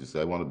Bahamas, you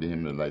say, I want a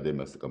Bahamian Delight, they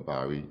mix the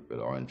Campari with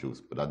orange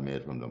juice, but that's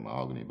made from the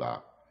mahogany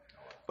bark.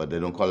 But they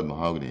don't call it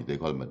mahogany, they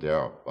call it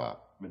Madeira bark.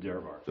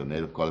 Madeira bark. The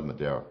native call it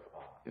Madeira,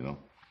 you know?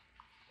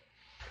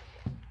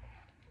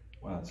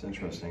 Wow, that's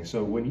interesting.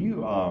 So when you,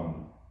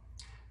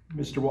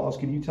 Mr. Wallace,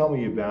 can you tell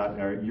me about,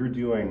 you're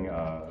doing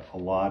a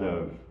lot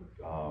of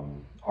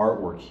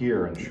artwork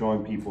here and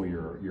showing people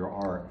your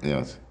art.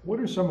 Yes. What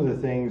are some of the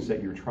things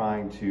that you're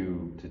trying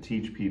to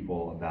teach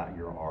people about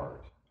your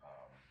art?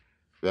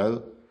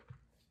 Well,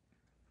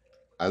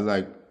 I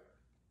like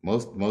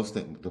most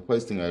thing, the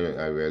first thing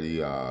I really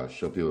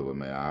show people with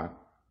my art,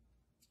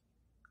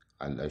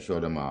 and I show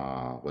them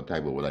what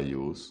type of wood I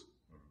use,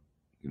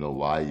 you know,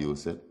 why I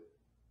use it,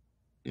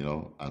 you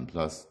know, and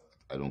plus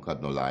I don't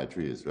cut no live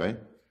trees, right?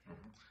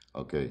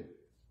 Okay.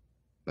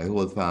 My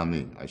whole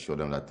family, I show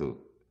them that too.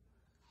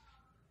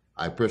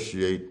 I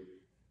appreciate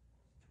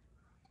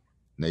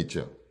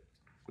nature,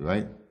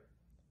 right?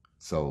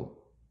 So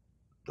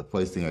the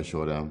first thing I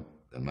show them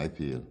in my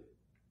field,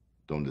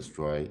 don't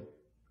destroy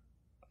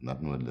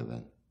nothing worth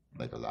living,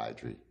 like a live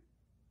tree.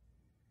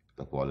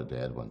 They're called the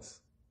dead ones.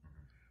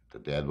 The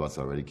dead ones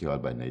are already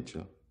killed by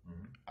nature,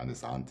 and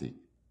it's antique,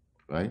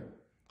 right?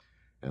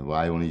 And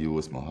why I only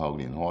use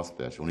mahogany and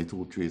horseflesh? Only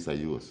 2 trees I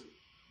use.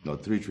 No,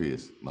 3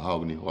 trees,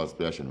 mahogany,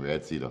 horseflesh, and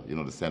red cedar. You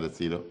know the scented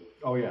cedar?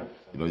 Oh, yeah.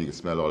 You know, you can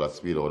smell all that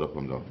sweet odor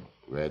from the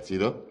red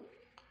cedar.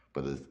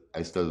 But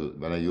I still,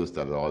 when I use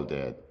that, they're all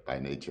dead by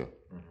nature.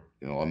 Mm-hmm.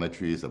 You know, all my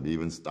trees have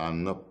even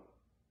standing up,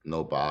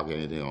 no bark,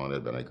 anything on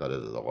it, when I cut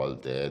it, it's all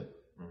dead.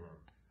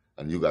 Mm-hmm.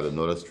 And you got to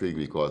know this tree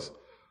because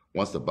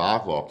once the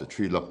bark off, the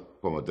tree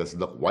look from a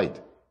distance look white.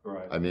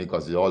 Right. I mean,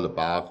 because all the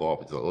bark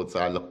off, it's the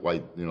outside look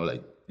white, you know,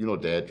 like, you know,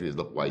 dead trees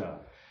look white. Yeah.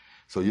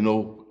 So, you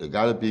know, it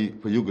got to be,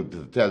 for you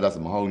to tell that's a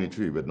mahogany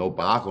tree with no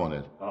bark on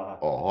it, or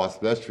a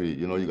horseflesh tree,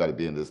 you know, you got to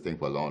be in this thing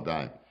for a long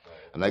time.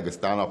 Right. And I can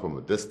stand up from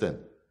a distance,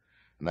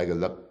 and I can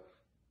look,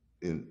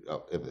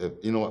 if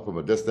you know, from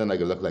a distance, I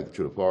can look like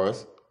through the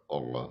forest,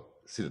 or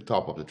see the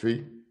top of the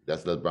tree,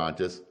 that's the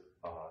branches,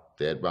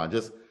 dead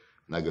branches,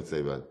 and I could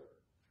say, well,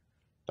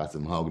 that's a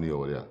mahogany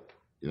over there.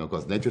 You know,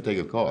 because nature takes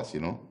a course, you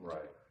know.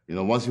 Right. You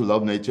know, once you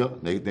love nature,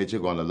 nature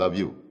going to love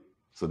you.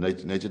 So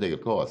nature take a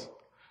course.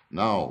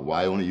 Now,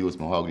 why I only use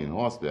mahogany and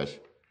horseflesh?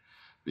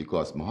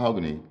 Because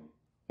mahogany,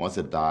 once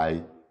it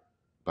died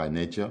by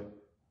nature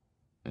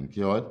and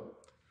cured,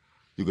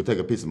 you could take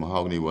a piece of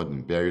mahogany wood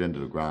and bury it into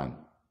the ground,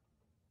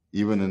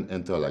 even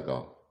into like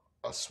a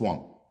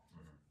swamp.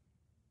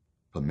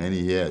 for many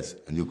years,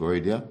 and you go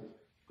right there,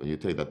 when you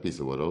take that piece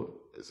of wood out,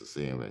 it's the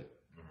same way.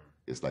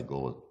 It's like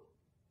gold.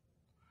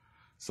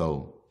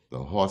 So the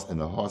horse and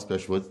the horse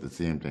flesh woods, the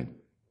same thing.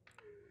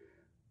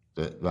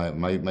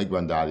 My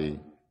granddaddy,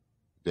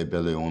 they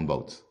build their own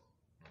boats,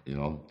 you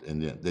know,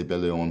 and they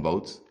build their own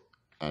boats,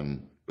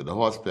 and with the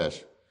horse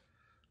flesh,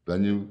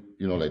 when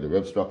you know, like the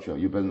rib structure,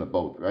 you building a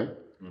boat, right?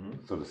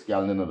 So the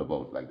skeleton of the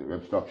boat, like the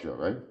rib structure,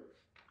 right?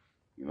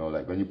 You know,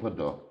 like when you put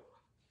the,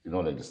 you know,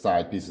 like the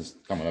side pieces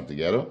coming up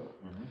together,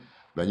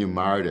 when you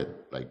married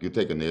it, like you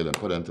take a nail and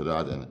put it into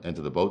that and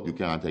into the boat, you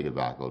can't take it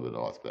back out with the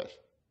horse flesh.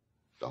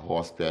 The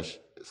horse flesh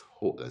is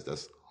whole, it's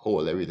just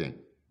whole everything.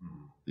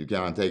 You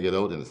can't take it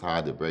out and it's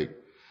hard to break.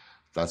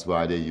 That's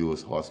why they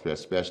use horse flesh,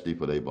 especially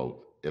for their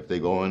boat. If they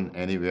go in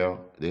anywhere,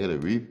 they hit a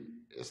reef,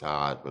 it's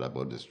hard for that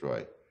boat to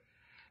destroy.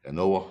 And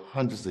over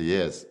hundreds of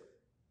years,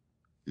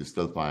 you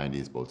still find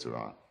these boats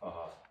around.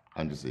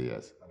 Hundreds of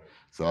years.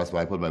 So that's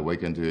why I put my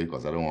wake into it,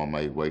 because I don't want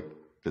my wake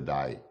to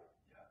die.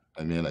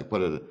 I mean, like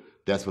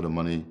that's for the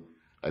money.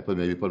 I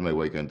maybe put my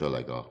wake into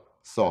like a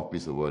soft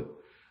piece of wood.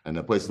 And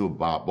the person who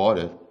bought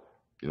it,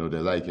 you know, they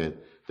like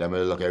it. They may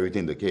look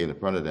everything decay in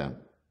front of them.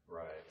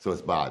 Right. So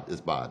it's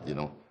bad, you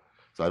know.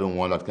 So I don't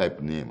want that type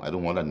of name. I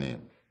don't want that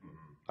name.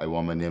 I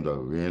want my name to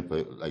reign for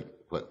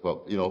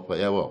you know,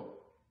 forever,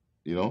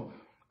 you know.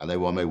 And I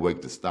want my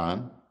wake to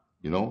stand,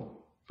 you know,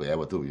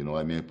 forever too, you know.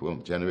 I mean,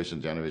 from generation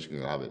to generation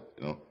can have it,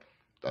 you know.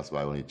 That's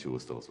why I only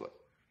choose those ones.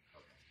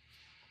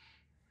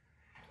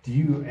 Do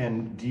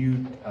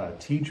you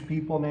teach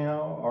people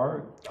now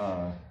art?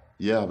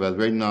 Yeah, but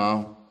right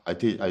now I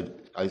teach.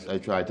 I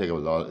try to take a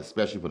lot,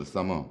 especially for the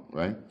summer,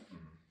 right?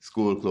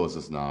 School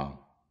closes now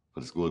for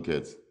the school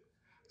kids,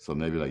 so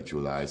maybe like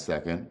July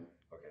 2nd,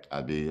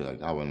 I'll be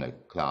like having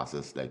like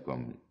classes like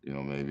from, you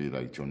know, maybe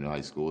like junior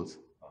high schools.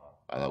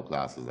 I'll have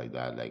classes like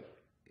that, like,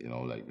 you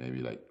know, like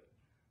maybe like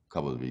a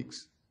couple of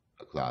weeks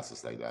of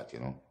classes like that, you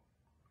know,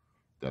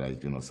 that I,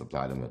 you know,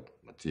 supply them with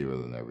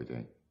material and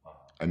everything.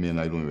 I mean,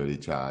 I don't really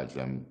charge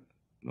them,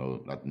 you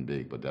know, nothing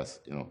big, but that's,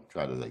 you know,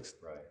 try to like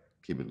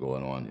keep it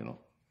going on, you know.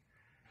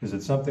 Is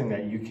it something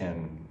that you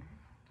can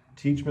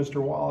teach,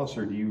 Mr. Wallace,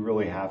 or do you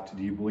really have to,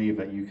 do you believe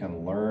that you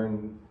can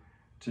learn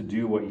to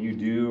do what you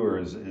do, or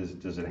does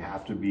it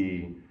have to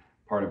be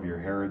part of your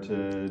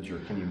heritage, or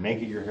can you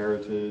make it your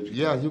heritage?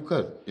 Yeah, you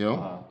could, you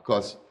know,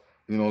 because,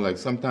 you know, like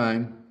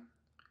sometimes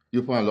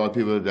you find a lot of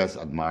people that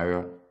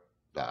admire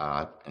the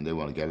art and they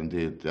want to get into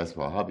it just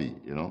for a hobby,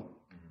 you know,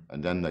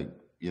 and then like,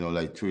 you know,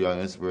 like through your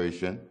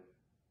inspiration,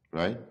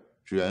 right?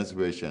 Through your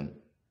inspiration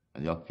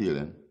and your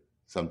feeling,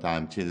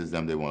 sometimes changes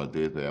them, they want to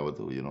do it forever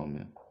too, you know what I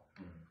mean?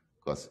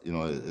 Because, you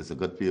know, it's a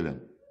good feeling.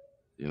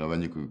 You know,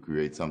 when you could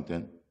create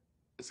something,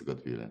 it's a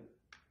good feeling.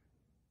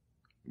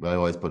 But I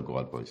always put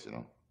God first, you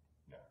know?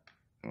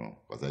 You know,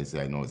 because I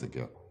say I know it's a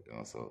gift, you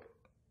know, so.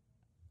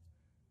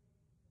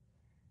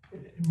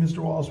 Mr.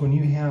 Wallace, when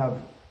you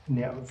have,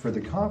 now for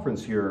the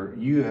conference here,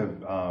 you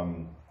have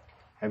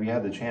you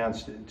had the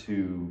chance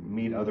to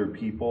meet other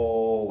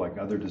people, like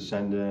other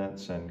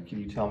descendants, and can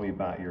you tell me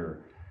about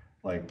your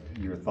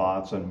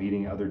thoughts on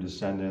meeting other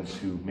descendants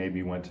who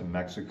maybe went to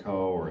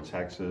Mexico or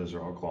Texas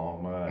or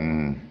Oklahoma?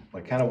 And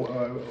like, kind of,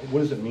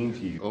 what does it mean to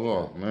you?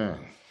 Oh man,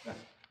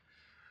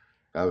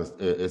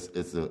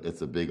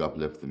 it's a big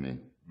uplift to me,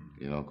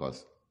 you know,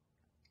 because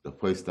the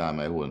first time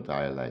my whole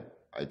entire life,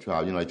 I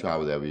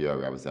traveled every year. I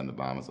represent the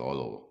Bahamas all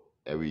over,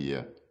 every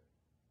year,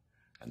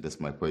 and this is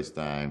my first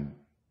time,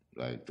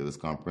 like, to this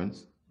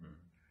conference,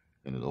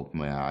 and it opened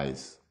my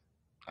eyes.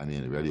 I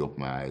mean, it really opened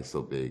my eyes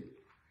so big.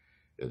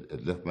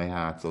 It lifted my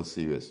heart so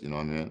serious, you know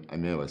what I mean? I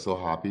mean, I was so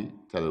happy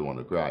till I want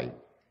to cry.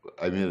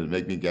 I mean, it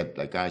made me get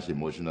like kind of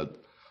emotional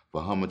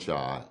for how much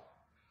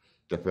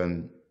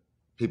different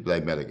people I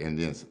met, like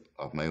Indians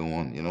of my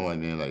own, you know what I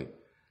mean? Like,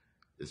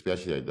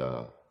 especially like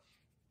the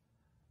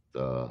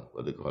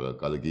what they call it,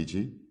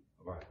 Galagichi.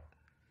 Right.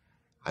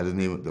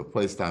 The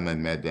first time I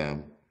met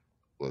them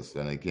was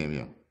when I came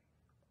here.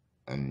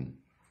 And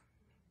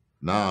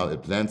now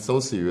it blends so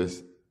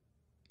serious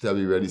till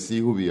we really see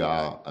who we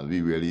are, and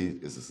we really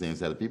is the same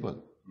set of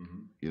people,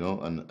 you know.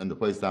 And the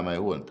first time my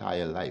whole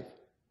entire life,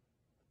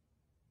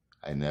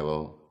 I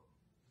never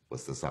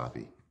was this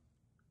happy,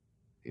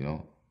 you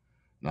know.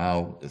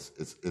 Now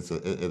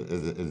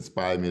it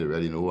inspired me to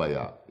really know who I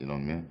am, you know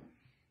what I mean.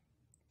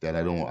 That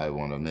I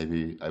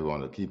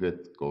want to keep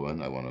it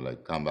going. I want to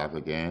like come back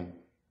again,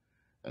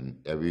 and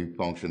every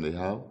function they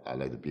have, I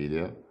like to be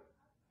there,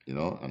 you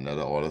know, and let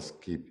all us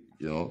keep,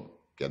 you know,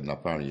 getting our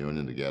family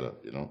union together,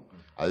 you know.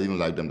 I even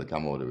like them to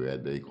come over to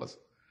Red Bay because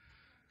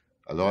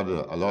a lot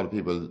of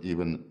people,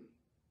 even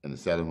in the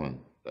settlement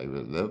that we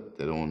live,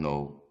 they don't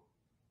know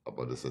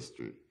about this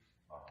history.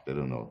 They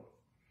don't know.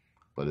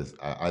 But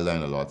I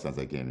learned a lot since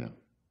I came here,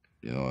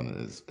 you know,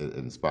 and it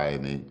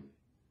inspired me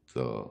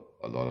to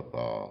a lot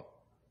of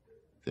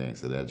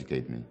things that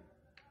educate me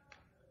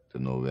to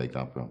know where I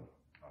come from,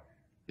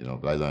 you know,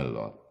 but I learned a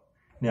lot.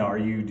 Now, are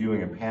you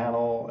doing a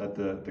panel at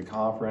the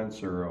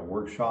conference or a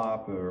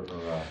workshop or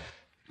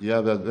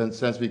Yeah, but then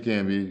since we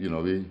came,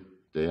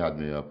 they had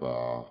me up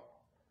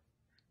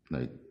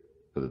like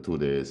for the 2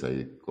 days,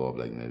 I go up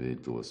like maybe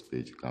to a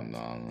speech, come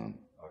down,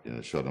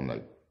 and show them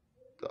like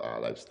our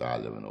lifestyle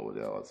living over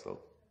there. Also,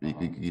 we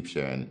keep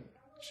sharing,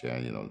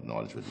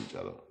 knowledge with each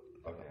other.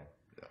 Okay.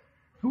 Yeah.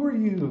 Who are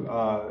you,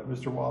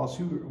 Mr. Wallace?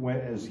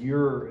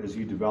 As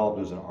you developed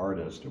as an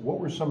artist, what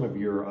were some of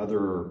your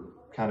other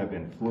kind of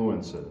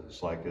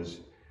influences?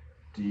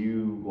 Do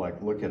you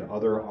look at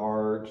other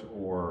art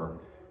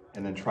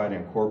and then try to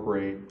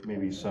incorporate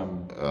maybe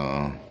some?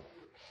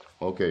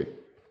 Okay.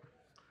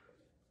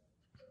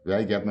 Where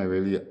I get my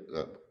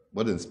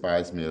what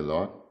inspires me a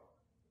lot,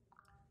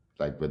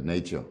 with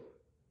nature,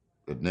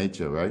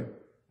 right?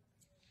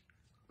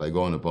 If I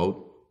go on a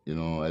boat,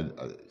 I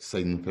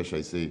sighting fish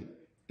I see,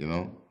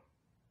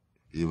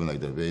 even like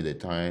the way they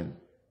time,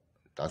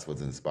 that's what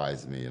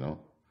inspires me,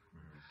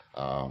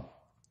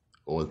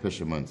 Old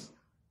fishermen,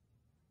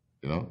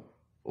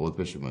 old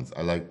fishermen.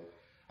 I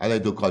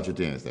like do culture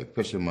things like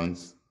fishermen,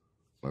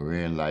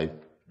 marine life,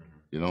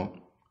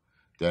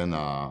 Then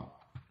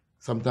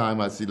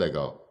sometimes I see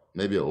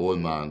maybe an old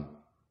man.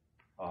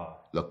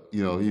 Look,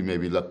 he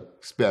maybe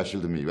look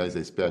special to me. When I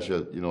say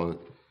special,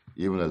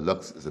 even the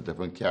looks is a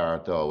different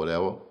character or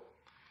whatever.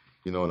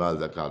 That's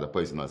the kind of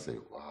person I say,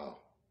 wow.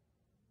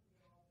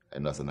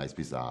 And that's a nice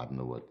piece of art in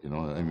the world.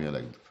 I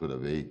mean, for the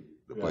way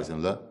the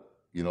person look.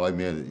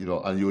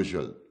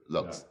 Unusual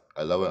looks.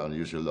 Yeah. I love it,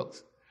 unusual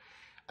looks.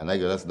 And I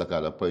just look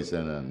at the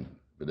person and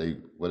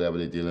whatever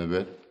they're dealing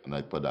with, and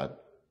I put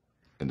that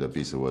in the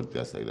piece of work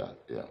just like that.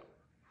 Yeah.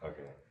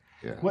 Okay.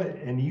 Yeah.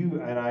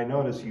 And I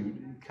noticed you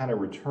kind of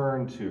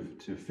returned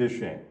to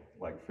fishing,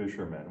 like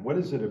fishermen. What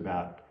is it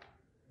about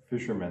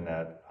fishermen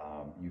that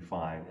you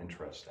find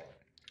interesting?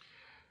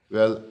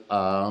 Well,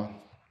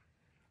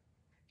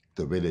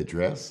 the way they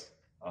dress.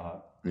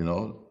 The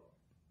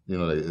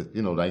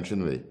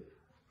ancient way.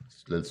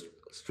 Let's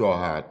straw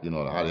hat.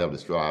 How they have the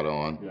straw hat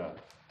on. Yeah.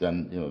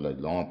 Then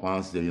long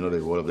pants. They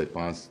roll up their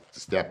pants to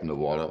step in the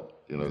water.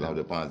 They have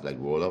their pants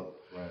roll up.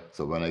 Right.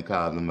 So when I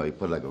call them, I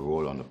put a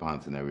roll on the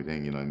pants and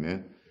everything, you know what I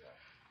mean?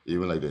 Yeah.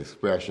 Even the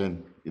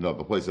expression, if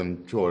a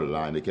person throw the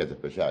line, they catch the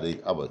fish out, they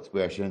have an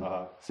expression.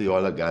 See,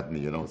 all that got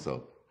me,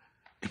 so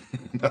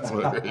that's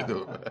what I really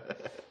do.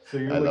 So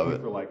you're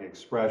looking for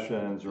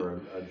expressions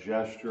or a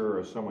gesture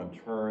or someone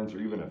turns or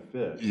even a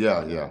fish. Yeah.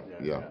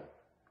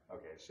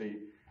 Okay,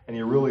 and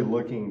you're really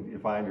looking,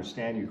 if I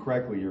understand you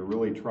correctly, you're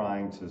really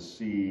trying to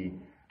see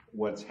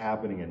what's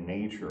happening in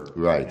nature.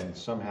 Right. And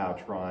somehow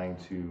trying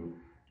to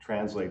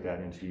translate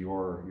that into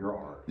your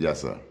art.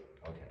 Yes, sir.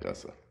 Okay. Yes,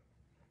 sir.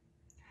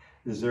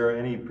 Is there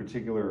any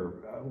particular,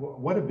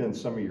 what have been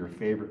some of your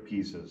favorite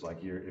pieces?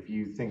 If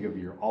you think of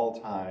your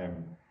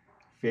all-time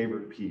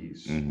favorite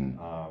piece, can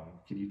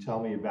you tell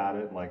me about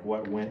it?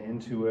 What went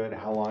into it?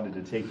 How long did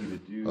it take you to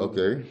do?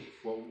 Okay.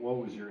 What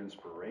was your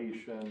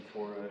inspiration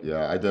for it?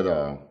 Yeah, I did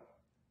a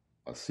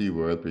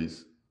SeaWorld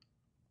piece.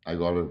 I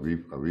got a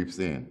reef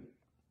scene.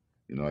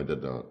 I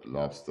did the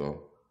lobster,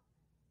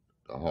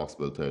 the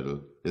hawksbill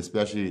turtle,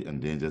 especially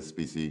endangered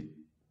species,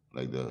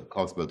 like the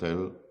hawksbill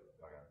turtle.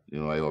 Okay.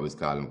 I always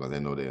call them because I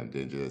know they're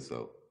endangered,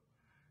 so,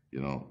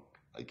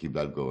 I keep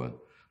that going.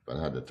 But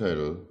I had the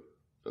turtle,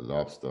 the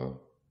lobster,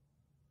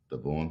 the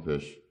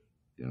bonefish,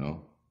 the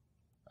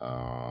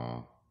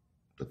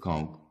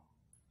conch.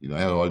 I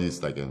had all these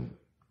in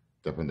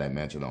different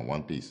dimensions on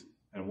one piece.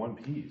 And one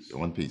piece?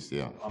 One piece,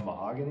 yeah. On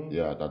mahogany?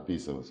 Yeah, that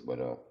piece was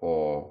about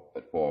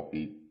 4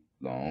 feet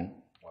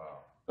long.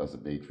 Wow. That's a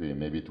big tree,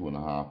 maybe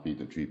 2.5 feet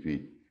to 3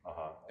 feet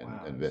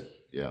in width.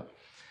 Yeah.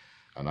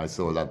 And I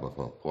sold that for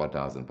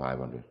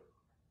 $4,500.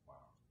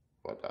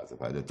 Wow.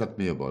 $4,500. It took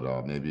me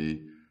about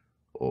maybe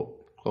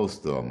close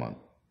to a month.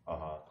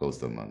 Close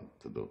to a month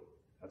to do.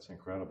 That's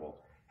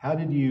incredible. How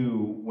did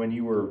you, when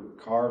you were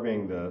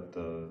carving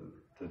the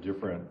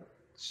different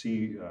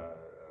sea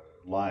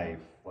life,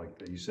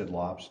 you said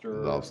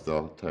lobster?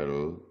 Lobster,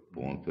 turtle,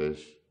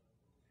 bonefish,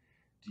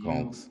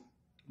 conchs.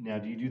 Now,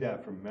 do you do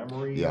that from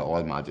memory? Yeah, all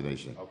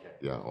imagination. Okay.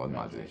 Yeah, all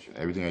imagination.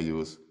 Everything I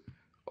use,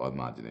 all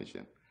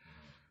imagination.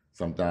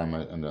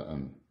 Sometimes,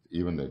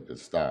 even the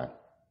start,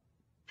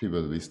 people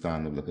will be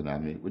standing looking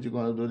at me. What you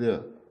going to do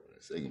there?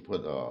 So you can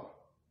put a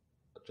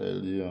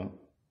turtle here,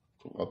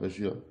 up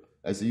here.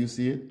 I say, you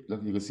see it?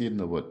 Look, you can see it in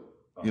the wood.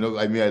 I look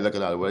at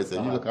the wood. I say,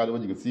 you look at the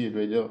wood, you can see it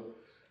right there.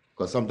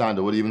 Because sometimes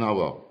the wood even have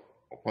a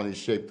funny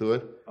shape to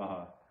it.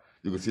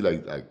 You can see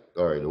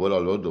all right,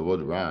 the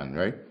wood ran,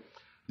 right?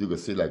 You can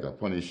see a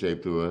funny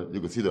shape to it. You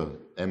can see the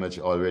image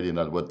already in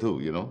that wood too,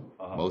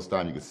 Most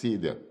time you can see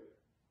it there,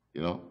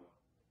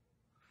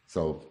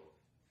 So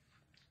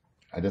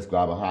I just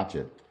grab a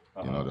hatchet,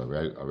 a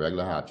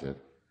regular hatchet,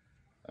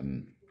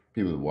 and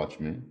people watch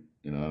me,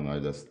 and I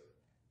just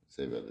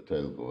say, well, the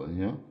turtle go in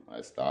here.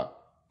 I start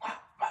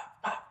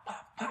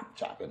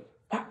chopping,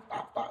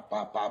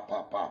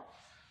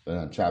 When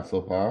I chop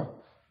so far,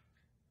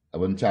 I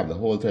wouldn't chop the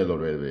whole turtle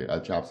right away.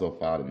 I'll chop so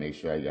far to make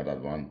sure I get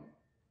that one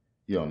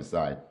here on the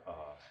side.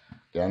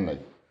 Then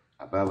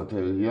I have a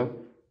turtle here,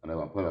 and I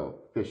want to put a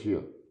fish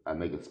here. I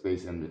make a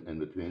space in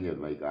between here to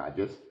make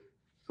edges,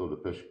 so the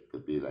fish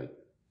could be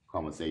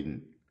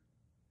conversating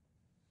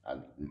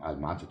I'll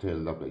match the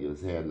tail up like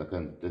his head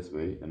looking this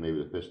way, and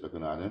maybe the fish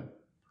looking at him.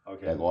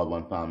 Okay. Like all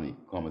one family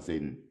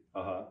conversating,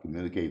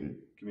 communicating.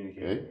 Right?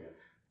 Yeah.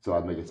 So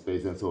I'll make a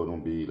space and so it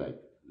don't be like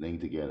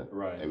linked together.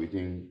 Right.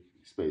 Everything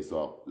spaced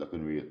off,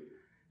 looking real.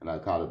 And I'll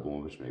call it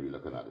bonefish, maybe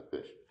looking at the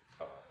fish.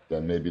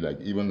 Then maybe like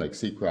even like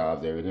sea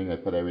crabs, everything, I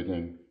put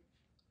everything,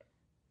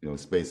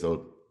 spaced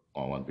out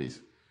on one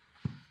piece.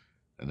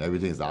 And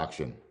everything is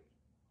action.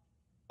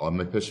 On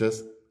my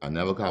fishes, I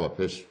never carve a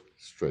fish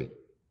straight.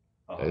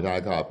 Every time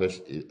I carve a fish,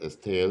 its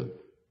tail,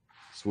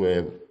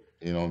 swerve,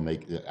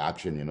 make the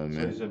action, you know what I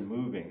mean? So is it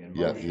moving in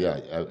motion? motion?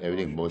 Yeah,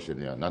 everything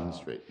motion, nothing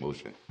straight,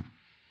 motion.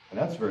 And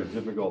that's very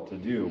difficult to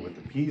do with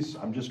the piece.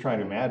 I'm just trying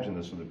to imagine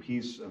this with a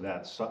piece of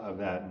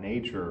that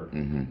nature.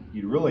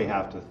 You'd really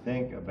have to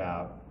think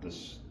about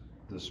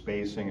the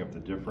spacing of the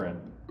different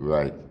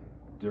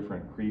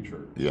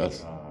creatures.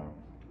 Yes.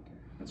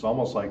 It's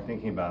almost like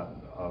thinking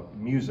about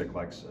music,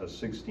 like a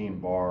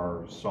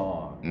 16-bar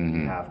song.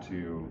 You have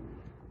to,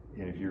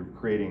 if you're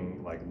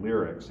creating like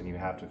lyrics, and you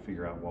have to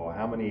figure out, well,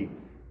 how many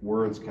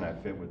words can I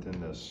fit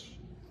within this?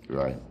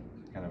 Right.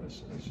 Kind of a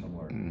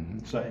similar.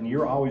 So, and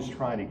you're always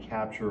trying to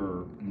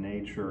capture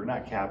nature,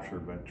 not capture,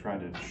 but trying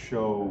to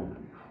show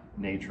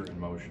nature in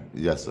motion.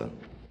 Yes, sir.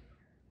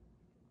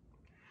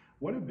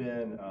 What have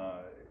been,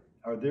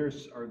 are there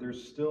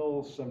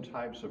still some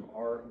types of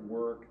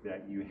artwork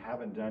that you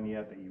haven't done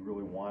yet that you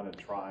really want to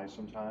try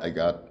sometime?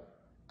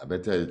 I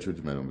better tell you the truth,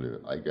 you may not believe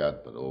it. I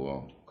got but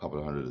over a couple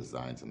of hundred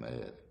designs in my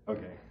head.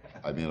 Okay.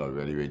 I mean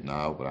already right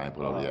now, but I ain't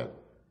put out yet.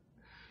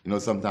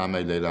 Sometimes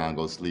I lay down and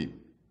go sleep.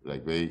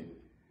 Like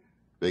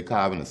they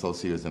carving is so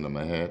serious into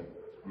my head.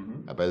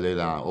 I better lay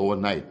down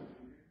overnight.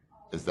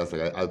 It's just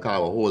like I'll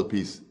carve a whole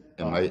piece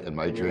in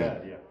my dream.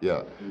 Head,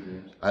 yeah.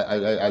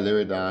 I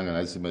lay it down and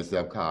I see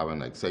myself carving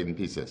like certain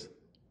pieces.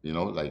 And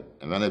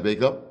when I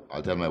wake up,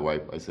 I'll tell my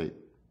wife, I say,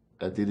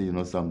 Didi, you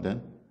know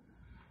something?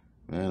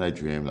 Man, I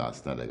dreamed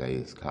last night like I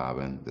was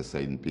carving the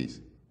certain piece.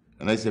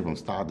 And I say from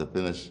start to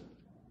finish,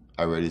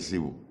 I already see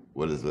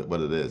what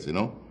it is,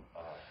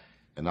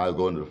 And I'll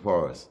go into the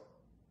forest,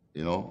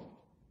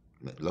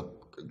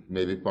 look,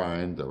 maybe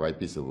find the right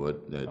piece of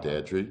wood, the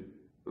dead tree.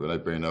 When I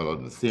bring that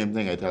out, the same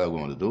thing I tell her I'm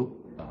going to do,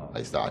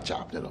 I start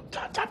chopping it up.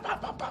 Chop, chop,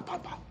 pop, pop, pop,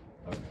 pop, pop.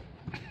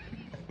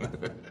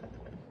 Okay.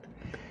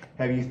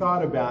 Have you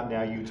thought about,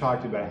 now you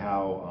talked about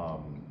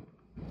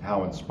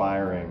how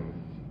inspiring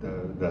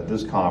that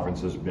this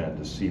conference has been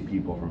to see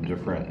people from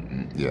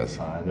different, yes,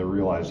 and to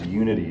realize the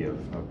unity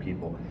of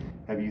people.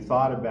 Have you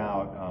thought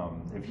about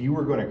if you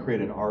were going to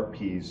create an art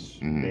piece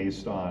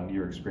based on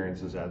your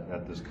experiences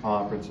at this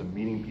conference and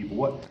meeting people?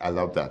 What? I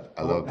love that.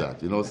 I love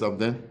that. You know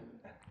something?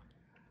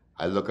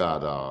 I look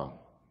at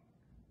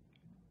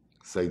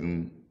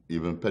certain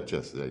even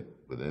pictures like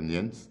with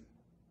Indians,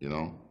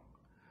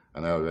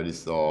 and I already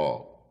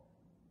saw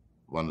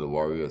one of the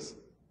warriors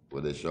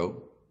with they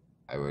show.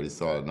 I already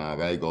saw it now.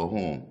 When I go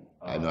home,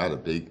 I know I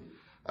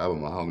have a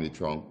mahogany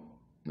trunk,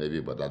 maybe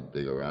about that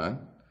big around,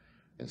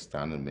 and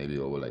standing maybe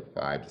over like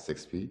 5 to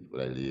 6 feet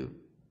where I live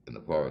in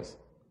the forest.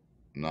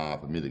 Now,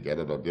 for me to get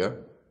it up there,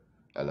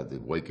 I have to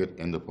wake it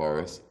in the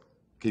forest,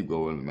 keep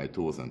going with my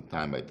tools and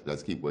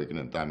just keep waking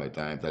it time by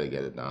time till I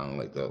get it down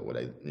like what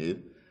I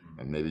need,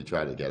 and maybe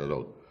try to get it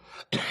out.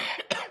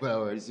 But I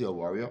already see a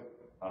warrior,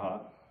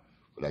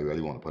 but I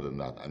really want to put it in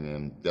that. I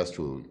mean, just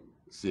through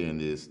seeing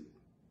these,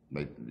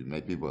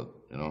 make people,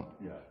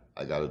 Yeah.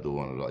 I got to do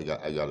one of those.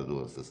 I got to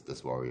do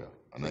this warrior.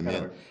 And I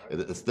mean,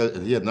 it's still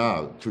here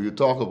now. Through you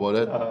talk about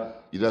it,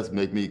 you just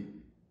make me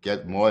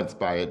get more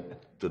inspired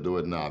to do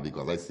it now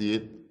because I see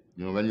it.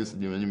 When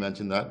you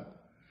mentioned that,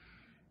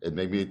 it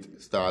made me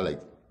start like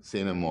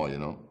seeing it more.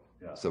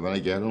 Yeah. So when I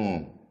get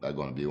home, that's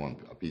gonna be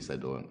a piece I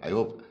do. I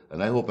hope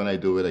when I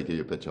do it, I give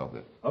you a picture of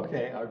it.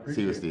 Okay, I appreciate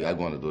Seriously, that. I'm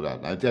going to do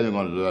that. I tell you I'm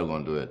going to do it, I'm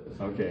going to do it.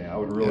 Okay, I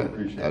would really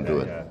appreciate that. I'll do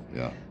it.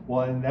 Yeah.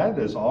 Well, and that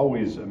has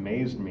always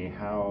amazed me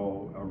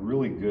how a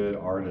really good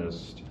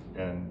artist,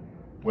 and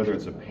whether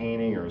it's a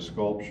painting or a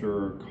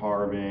sculpture,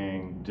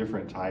 carving,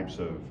 different types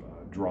of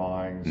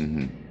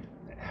drawings,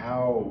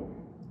 how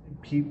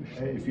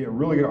if you're a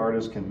really good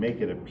artist can make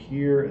it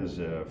appear as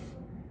if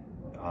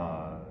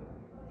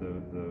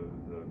the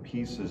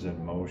piece is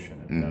in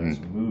motion and that it's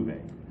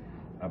moving.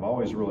 I've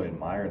always really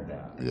admired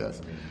that. Yes.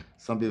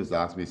 Some people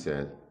ask me,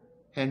 said,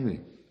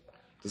 Henry,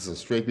 this is a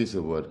straight piece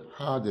of wood.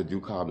 How did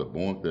you carve the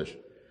bonefish?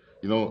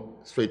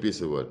 Straight piece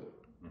of wood,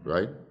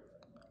 right?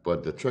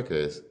 But the trick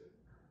is,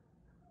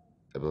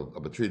 if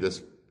a tree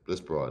this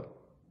broad,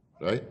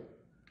 right?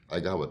 I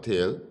got a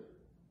tail,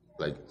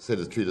 like say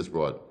the tree this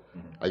broad.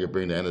 I can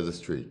bring the end of this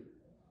tree,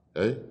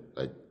 right?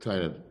 Like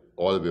turn it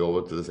all the way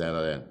over to this end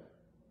of the end,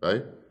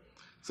 right?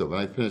 So when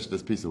I finish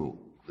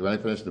when I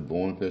finish the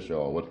bonefish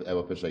or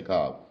whatever fish I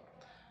carve,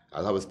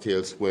 I'll have his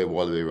tail swerve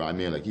all the way around. I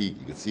mean, like you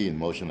can see in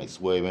motion, like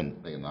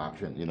swerving, like an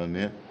action, you know what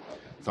I mean?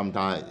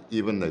 Sometimes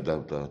even like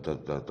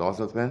the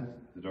dorsal fin.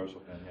 The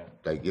dorsal fin, yeah.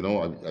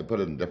 Like, I put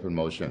it in different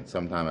motion.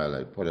 Sometimes I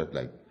like put it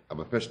like, if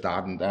a fish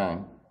starting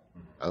down,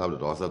 I'll have the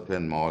dorsal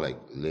fin more like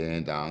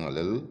laying down a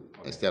little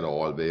instead of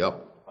all the way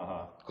up.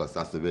 Because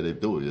that's the way they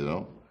do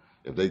it,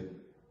 If they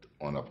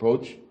on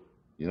approach,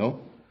 you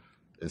know,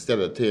 instead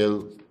of the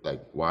tail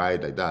like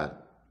wide like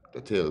that,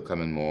 the tail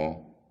coming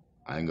more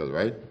angle,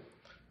 right?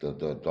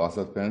 The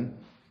dorsal fin,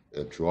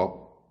 it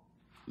drop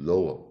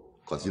lower,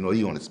 cause you know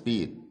he on the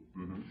speed.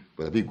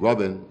 But if he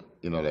grubbing,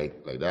 you know,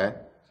 like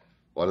that,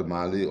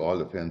 automatically all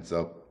the fins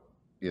up,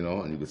 you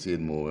know, and you can see it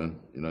moving.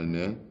 You know what I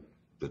mean?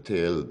 The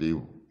tail will be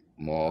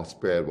more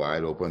spread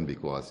wide open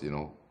because, you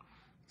know.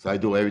 So I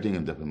do everything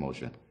in different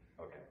motion.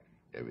 Okay.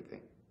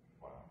 Everything.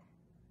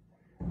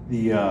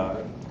 The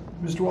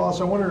Mr.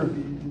 Wallace, I wonder,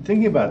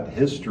 thinking about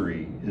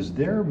history, is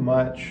there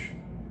much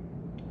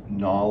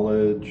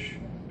knowledge?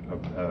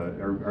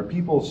 Are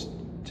people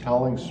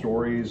telling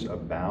stories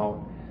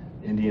about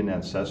Indian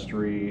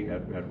ancestry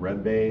at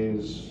Red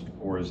Bays,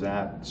 or is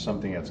that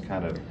something that's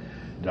kind of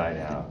died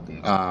out?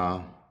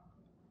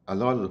 A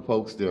lot of the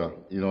folks there,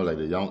 you know, like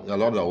a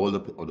lot of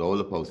the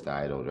older folks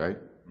died out, right?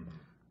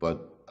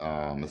 But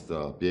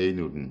Mr. B.A.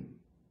 Newton,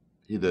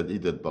 he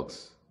did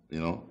books, you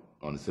know,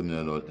 on the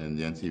Seminole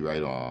Indians. He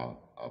write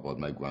about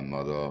my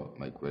grandmother,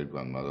 my great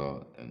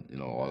grandmother, and you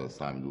know all the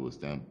time do with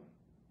them.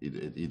 He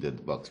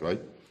did books,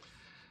 right?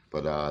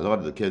 But a lot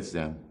of the kids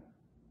then,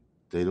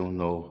 they don't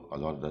know a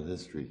lot of that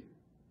history,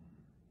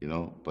 you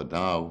know. But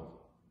now,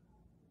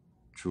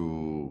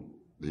 through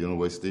the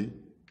university,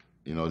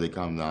 you know, they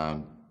come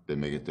down,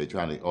 they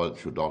trying to, all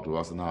through Dr.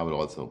 Russell Howard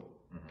also.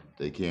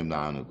 They came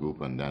down in a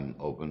group and then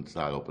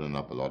started opening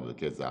up a lot of the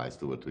kids' eyes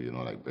to it too, you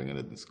know, like bringing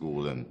it in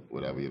school and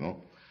whatever, you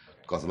know.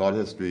 Because a lot of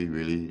history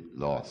really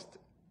lost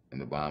in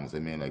the bombs. I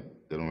mean, like,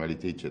 they don't really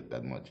teach it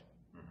that much,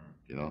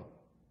 you know.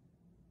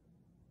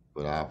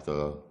 But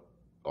after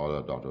all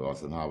of Dr.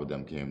 Russell Howard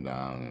them came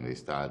down and they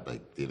started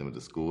like dealing with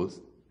the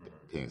schools,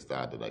 things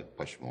started to like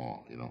push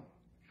more, you know.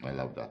 I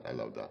love that.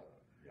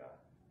 Yeah.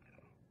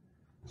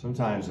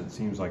 Sometimes it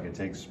seems like it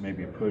takes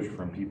maybe a push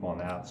from people on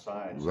the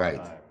outside. Right.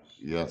 Sometimes.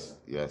 Yes.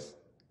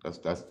 That's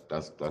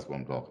what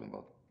I'm talking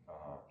about.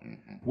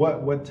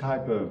 What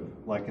type of,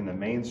 like in the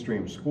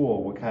mainstream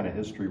school, what kind of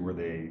history were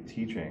they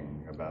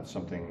teaching about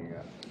something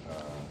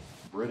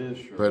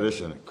British? Or?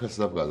 British and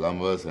Christopher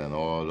Columbus and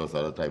all those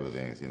other type of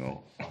things, you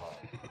know.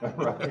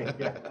 Right,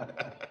 yeah.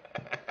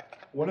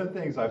 One of the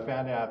things I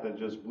found out that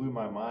just blew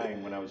my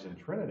mind when I was in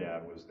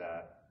Trinidad was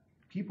that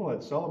people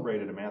had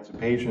celebrated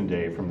Emancipation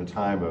Day from the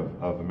time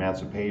of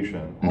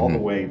emancipation all the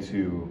way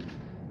to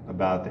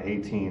about the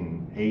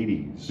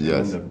 1880s.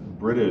 Yes. And the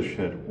British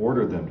had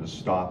ordered them to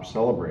stop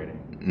celebrating.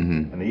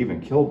 And they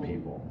even killed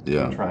people.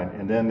 Yeah.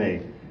 And then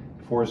they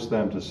forced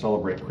them to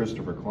celebrate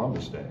Christopher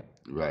Columbus Day.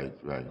 Right.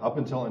 Up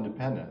until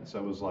independence.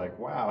 I was like,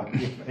 wow,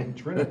 in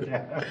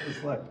Trinidad, I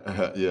was like...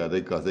 Yeah,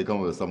 they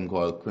come with something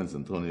called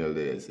Quincentennial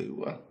Day. I say,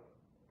 what?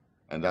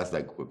 And that's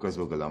like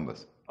Christopher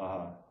Columbus.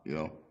 You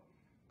know?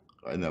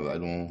 I know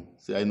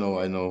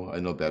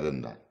better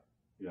than that.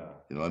 Yeah.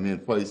 You know, I mean,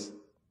 first,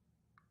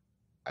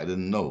 I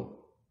didn't know,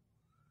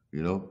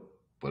 you know,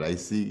 but I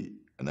see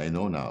and I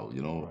know now,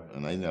 you know, Right.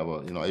 and I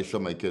never, you know, I show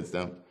my kids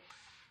them,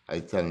 I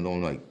tell them,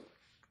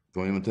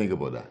 don't even think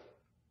about that.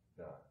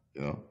 Yeah.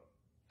 You know,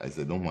 I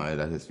said, don't mind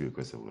that history of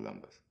Christopher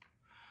Columbus.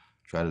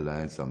 Try to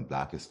learn some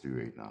black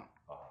history right now.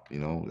 You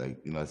know, like,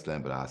 you know, let's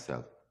learn about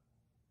ourselves.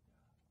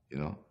 You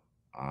know,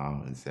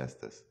 our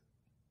ancestors.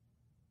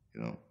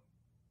 You know,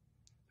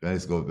 when I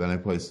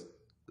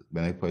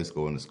first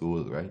go into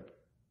school, right?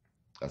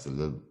 As a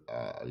little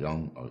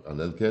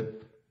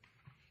kid,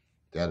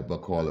 they had a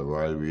book called The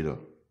Royal Reader.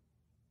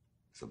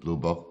 It's a blue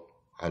book,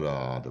 had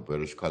the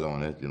British color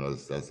on it, you know,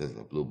 that says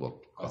a blue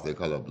book, because they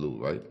color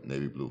blue, right?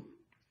 Navy blue.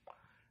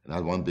 And it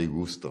had one big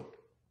rooster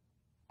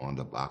on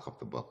the back of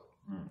the book.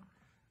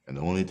 And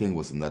the only thing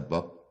was in that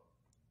book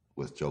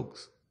was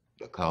jokes.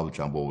 The cow would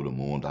jump over the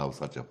moon, that was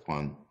such a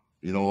fun,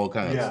 you know, all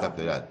kind of stuff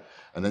like that.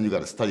 And then you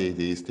got to study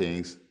these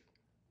things,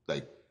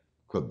 like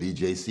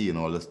BJC and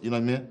all this, you know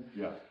what I mean?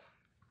 Yeah.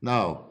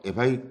 Now, if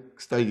I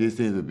study these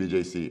things with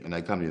BJC and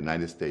I come to the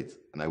United States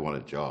and I want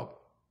a job,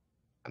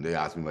 and they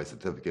ask me my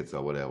certificates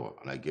or whatever,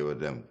 and I give it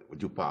them,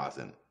 would you pass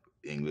in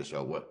English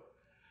or what?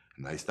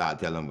 And I start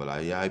telling them,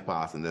 I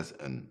pass in this,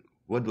 and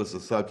what was the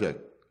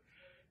subject?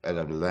 I'd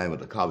have to learn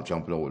with the cow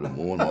jumping over the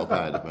moon, all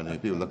kind of different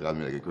things. People look at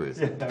me like a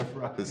crazy. Yeah,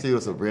 right. To see it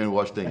was a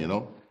brainwash thing, you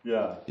know?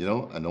 Yeah. You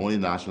know, and the only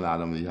national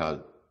anthem we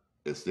had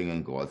is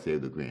singing God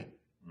Save the Queen.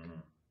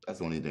 That's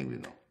the only thing we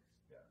know.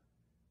 Yeah.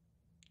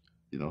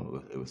 You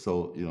know, it was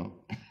so, you know.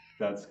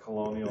 That's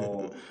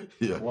colonial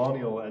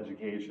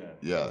education.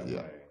 Yeah.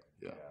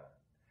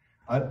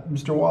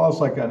 Mr. Wallace,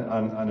 like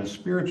on a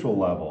spiritual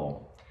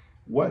level,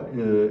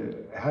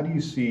 how do you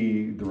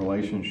see the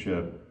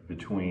relationship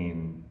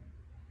between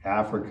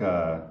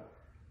Africa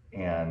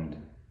and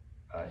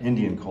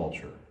Indian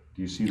culture?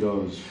 Do you see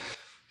those?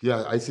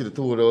 Yeah, I see the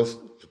two of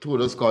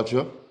those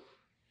culture.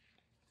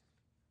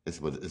 It's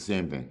the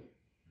same thing.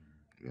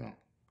 You know,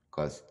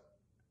 because,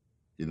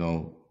 you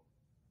know,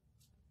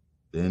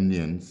 the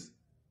Indians,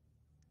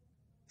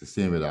 the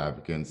same with the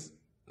Africans,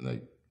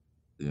 like,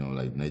 you know,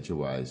 like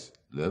nature-wise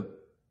live,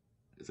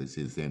 is I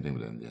see the same thing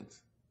with the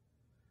Indians.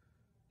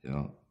 You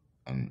know,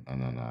 and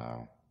then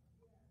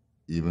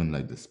even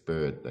like the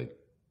spirit, like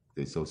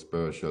they're so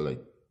spiritual.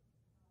 Like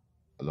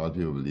a lot of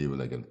people believe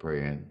like in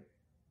praying,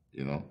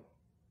 you know,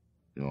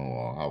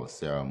 or have a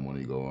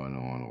ceremony going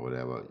on or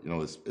whatever. You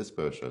know, it's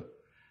spiritual,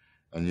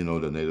 and you know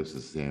the natives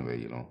is the same way.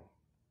 You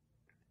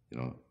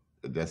know,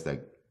 that's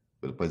like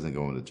with the person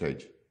going to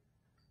church.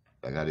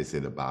 Like how they say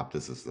the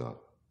Baptists is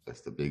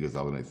that's the biggest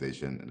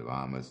organization in the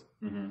Bahamas,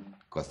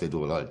 because they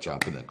do a lot of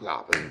jumping and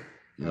clapping.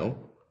 You know,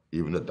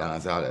 even the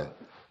dance out there.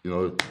 You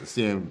know, the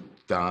same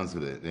dance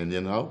with the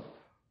Indian house,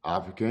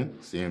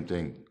 African, same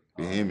thing.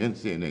 Bahamian,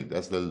 same thing.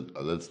 That's a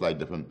little slight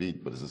different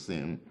beat, but it's the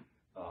same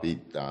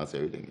beat, dance,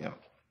 everything. Yeah.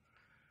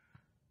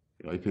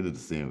 You know, you put it the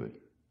same way.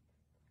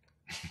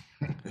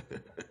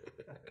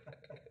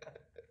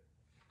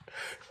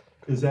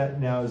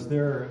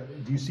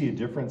 Do you see a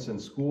difference in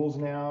schools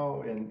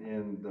now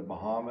in the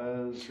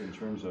Bahamas in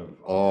terms of?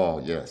 Oh,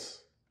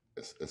 yes.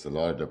 It's a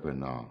lot different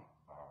now,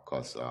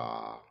 because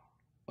a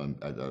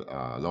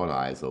lot of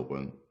eyes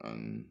open,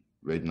 and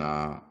right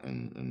now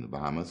in the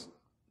Bahamas,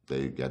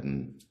 they get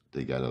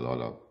a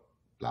lot of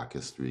Black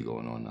history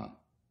going on now.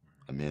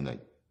 I mean, like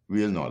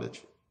real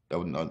knowledge. I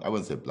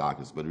wouldn't say Black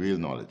history, but real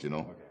knowledge, you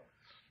know,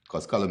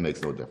 because color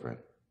makes no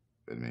difference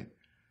with me,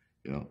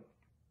 you know.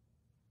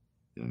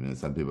 You know what I mean?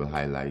 Some people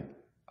highlight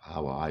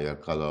have a higher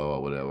color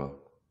or whatever,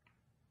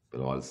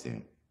 but all the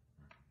same,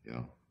 you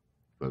know.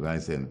 But when I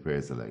say in the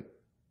prayers are like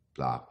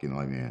Black, you know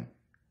what I mean?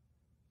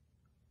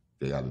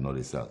 They got to know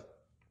themselves,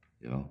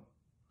 you know.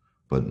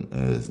 But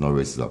there's no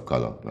races of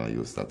color when I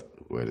use that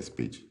word of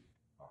speech.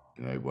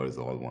 You know, everybody's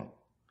all one.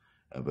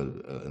 And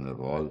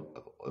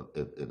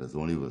if there's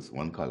only was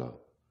one color,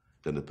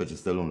 then the picture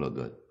still don't look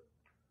good,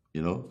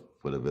 you know.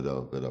 With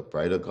a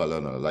brighter color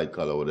and a light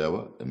color,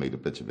 whatever, it make the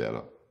picture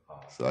better.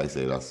 So I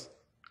say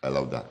I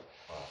love that.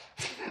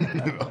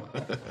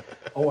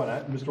 Oh,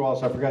 and Mr.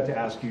 Wallace, I forgot to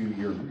ask you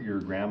your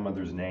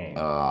grandmother's name.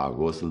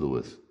 Rosa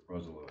Lewis.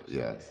 Rosa Lewis.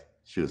 Yes. Okay.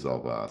 She was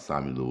of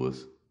Sammy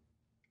Lewis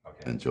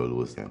and Joe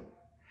Lewis then.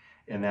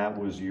 And that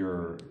was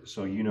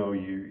so you know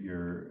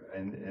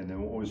and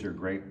then what was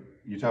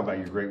you talk about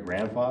your great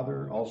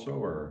grandfather also,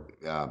 or?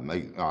 Yeah,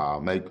 my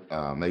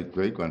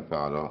great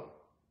grandfather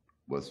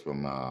was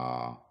from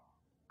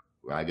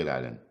Ragged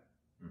Island.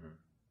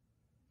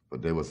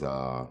 But there was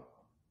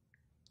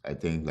I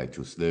think like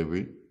through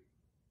slavery,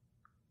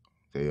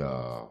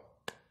 the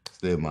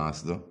slave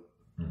master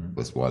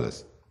was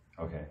Wallace.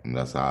 Okay. And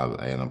that's how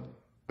I ended up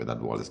with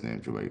that Wallace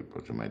name through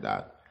my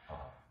dad,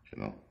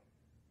 you know.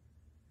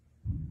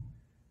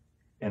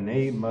 And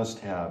they must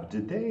have,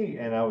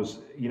 and I was,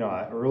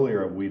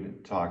 earlier we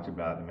talked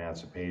about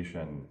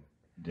Emancipation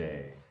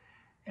Day,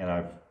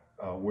 and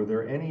were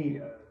there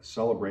any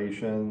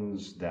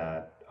celebrations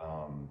that,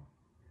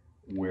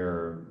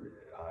 where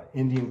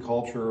Indian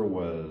culture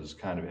was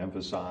kind of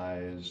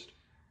emphasized,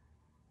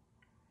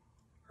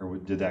 or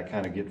did that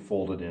kind of get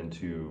folded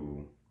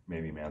into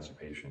maybe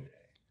Emancipation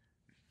Day?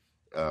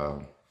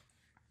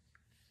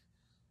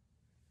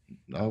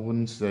 I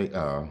wouldn't say,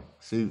 I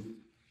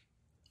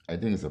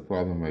think it's a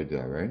problem right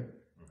there, right?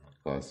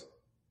 Because,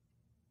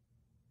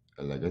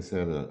 like I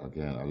said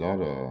again, a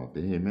lot of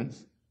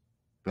Bahamians,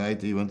 when I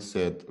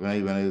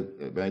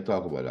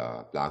talk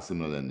about Black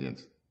Seminole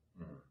Indians,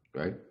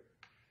 right?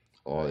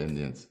 All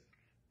Indians,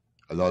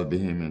 a lot of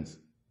Bahamians,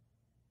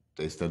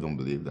 they still don't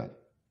believe that,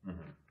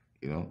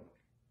 you know?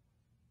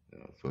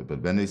 So,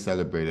 but when they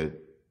celebrated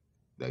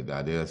like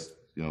that, they're,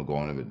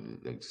 going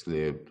with like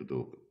slave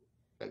to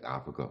like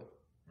Africa.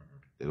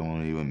 They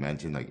don't even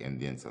mention like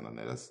Indians and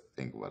they just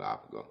think about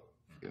Africa,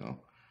 you know.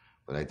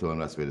 But I told them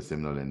that's where the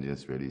Seminole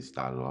Indians really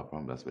started off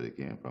from. That's where they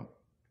came from,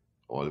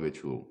 all the way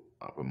through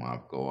from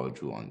Africa, all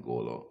through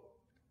Angola,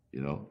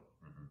 you know,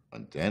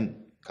 and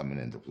then coming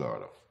into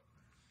Florida,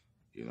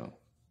 you know.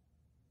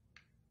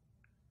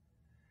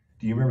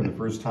 Do you remember the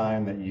first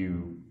time that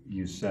you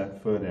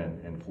set foot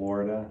in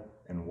Florida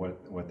and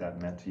what that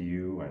meant to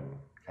you and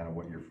kind of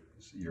what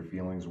your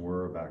feelings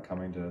were about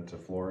coming to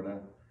Florida?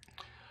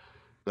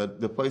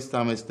 But the first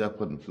time I stepped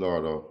foot in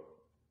Florida,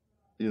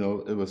 you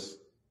know, it was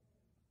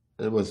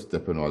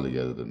different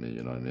altogether to me,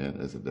 you know what I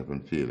mean? It's a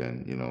different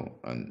feeling, you know,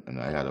 and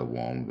I had a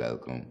warm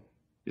welcome,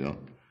 you know,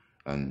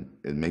 and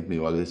it made me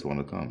always want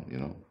to come, you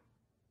know.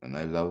 And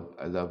I love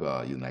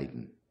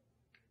uniting.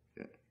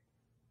 Yeah.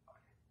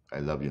 I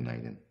love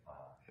uniting,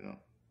 you know.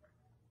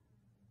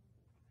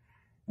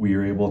 Were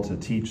you able to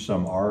teach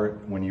some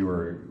art when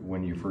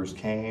you first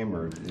came,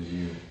 or did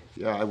you?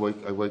 Yeah, I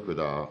work with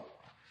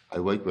I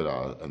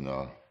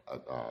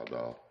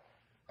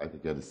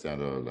could get a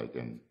center like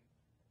in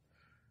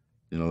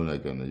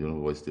the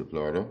University of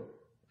Florida.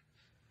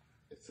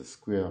 It's a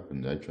square up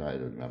and I try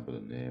to remember the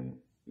name.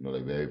 You know,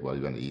 like where everybody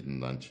went eating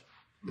lunch.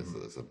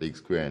 It's a big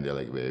square in there,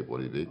 like where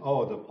everybody did.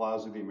 Oh, the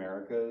Plaza of the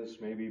Americas,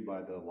 maybe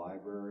by the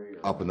library.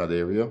 Or? Up in that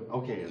area.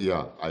 Okay.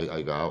 Yeah,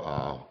 I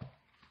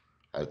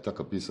had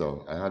a piece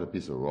of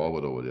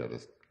rubber over there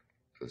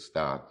to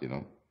start, you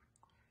know.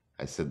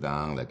 I sit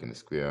down like in the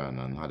square and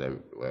then had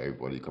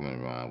everybody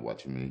coming around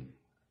watching me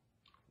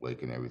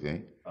work and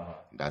everything.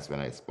 That's when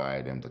I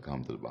inspired them to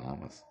come to the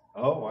Bahamas.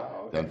 Oh,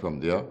 wow. Okay. Then from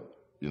there,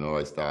 You know,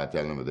 I started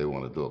telling them if they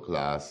want to do a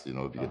class, you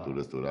know, if you can do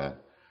this, do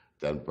that.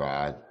 Then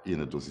Brad, he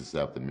introduced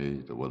himself to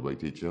me, the woodwork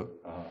teacher.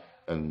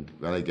 And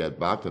when I get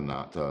back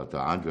to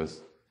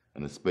Andres,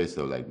 in the space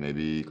of like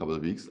maybe a couple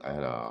of weeks, I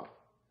had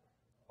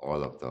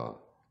all of the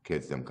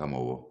kids them come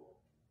over.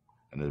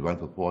 And it went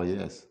for 4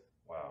 years.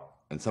 Wow.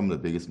 And some of the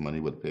biggest money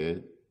was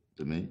paid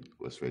to me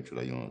was straight to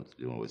the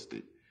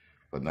university.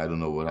 But I don't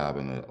know what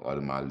happened.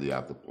 Automatically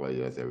after 4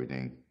 years,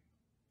 everything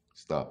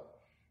stopped.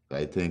 But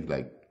I think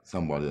like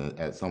someone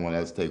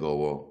else take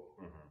over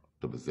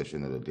the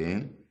position of the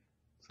dean.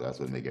 So that's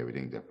what make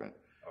everything different.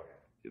 Okay.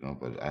 You know,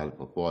 but I had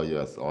for 4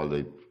 years all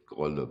the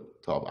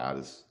top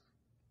artists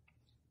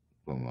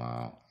from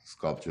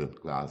sculpture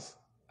class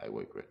I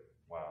work with.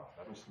 Wow,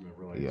 that must have been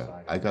really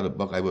exciting. I got a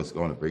book. I was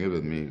going to bring it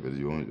with me with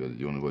the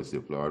University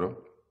of Florida.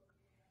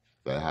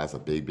 But it has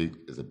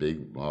it's a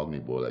big mahogany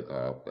board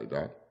like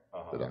that,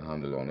 with a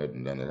handle on it,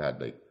 and then it had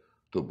like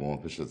 2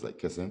 bonefishes like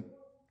kissing.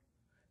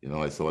 You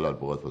know, I sold that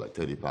board for like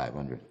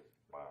 $3,500.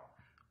 Wow.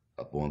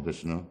 A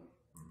bonefish, you know,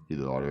 he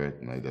did order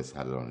it, and I just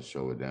had it on the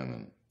show with them,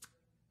 and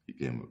he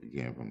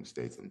came from the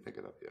States and picked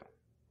it up, yeah.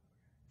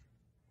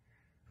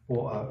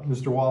 Well,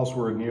 Mr. Wallace,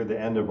 we're near the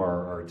end of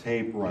our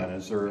tape run.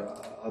 Is there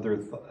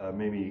other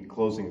maybe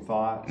closing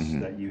thoughts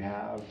that you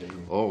have?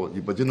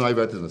 But you know I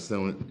went to the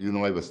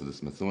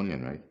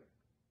Smithsonian, right?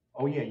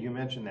 Oh yeah, you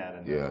mentioned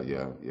that.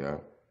 Yeah.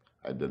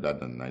 I did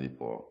that in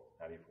 94.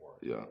 94.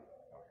 Yeah. Okay.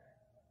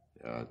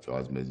 Yeah,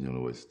 George Mason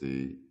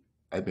University.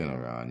 I've been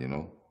around, you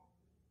know.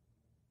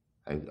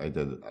 I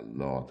did a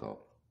lot of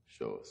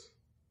shows.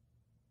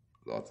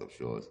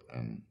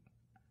 And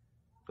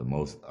the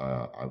most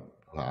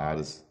for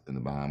artists in the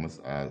Bahamas,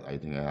 I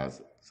think it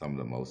has some of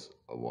the most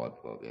award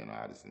for being an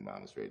artist in the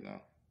Bahamas right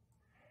now.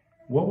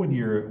 What would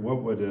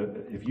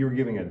if you were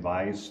giving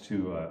advice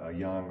to a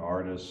young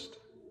artist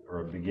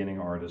or a beginning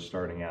artist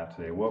starting out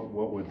today, what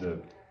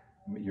would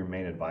your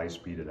main advice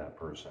be to that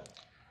person?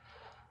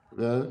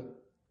 Well,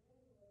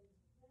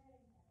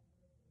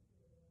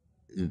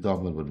 you're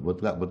talking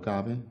about what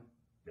carving?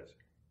 Yes.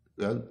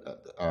 Well,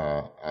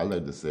 I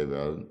like to say,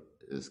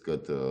 it's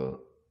good to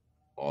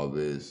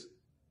always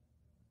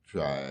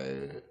try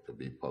to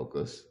be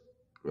focused,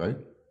 right?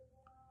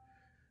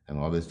 And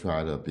always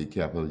try to be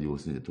careful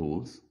using your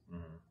tools,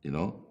 you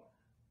know?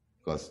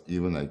 Because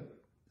even like,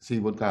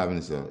 wood carving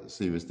is a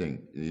serious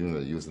thing. Even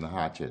like using a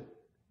hatchet,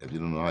 if you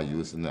don't know how to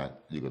use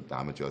that, you could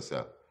damage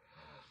yourself.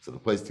 So the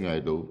first thing I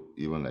do,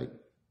 even like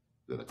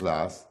with a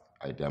class,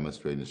 I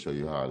demonstrate and show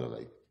you how to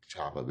like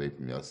chop away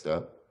from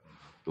yourself.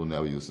 Don't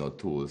ever use no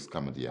tools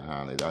coming to your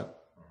hand like that.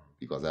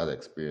 Because I had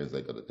experience,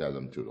 I could tell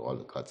them through all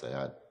the cuts I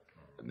had.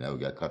 I never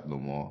get cut no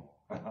more.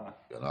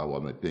 You know, I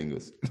want my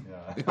fingers.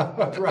 Yeah.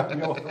 Right,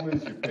 you don't want to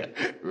lose your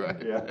fingers.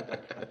 Right. Yeah.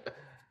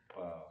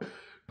 Wow.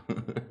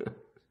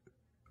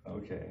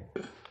 Okay.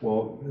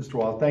 Well, Mr.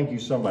 Wallace, thank you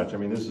so much. I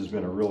mean, this has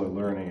been a really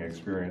learning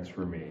experience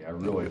for me. I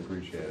really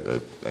appreciate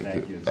it.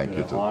 Thank you. It's been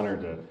an honor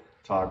to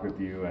talk with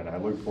you, and I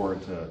look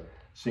forward to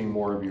seeing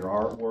more of your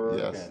artwork.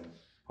 Yes. And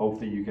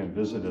hopefully you can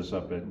visit us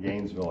up at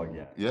Gainesville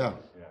again. Yeah.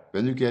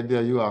 When you get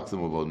there, you ask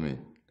them about me.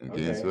 In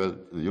Gainesville,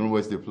 the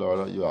University of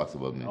Florida, you ask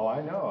about me. Oh,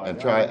 I know.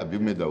 If you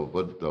meet the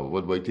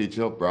woodwork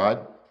teacher, Brad,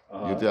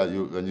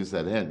 when you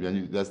said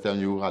him, that's time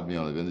you had me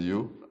on the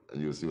interview,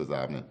 and you'll see what's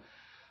happening.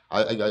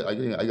 I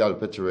got a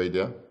picture right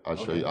there. I'll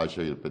show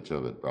you the picture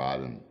of it,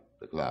 Brad, and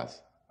the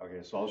class.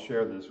 Okay, so I'll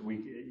share this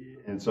week.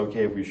 It's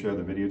okay if we share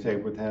the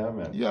videotape with him?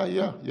 And... Yeah.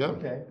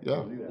 Okay. Yeah,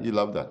 I'll do that. you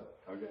love that.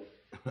 Okay.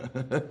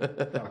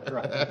 All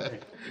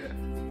right.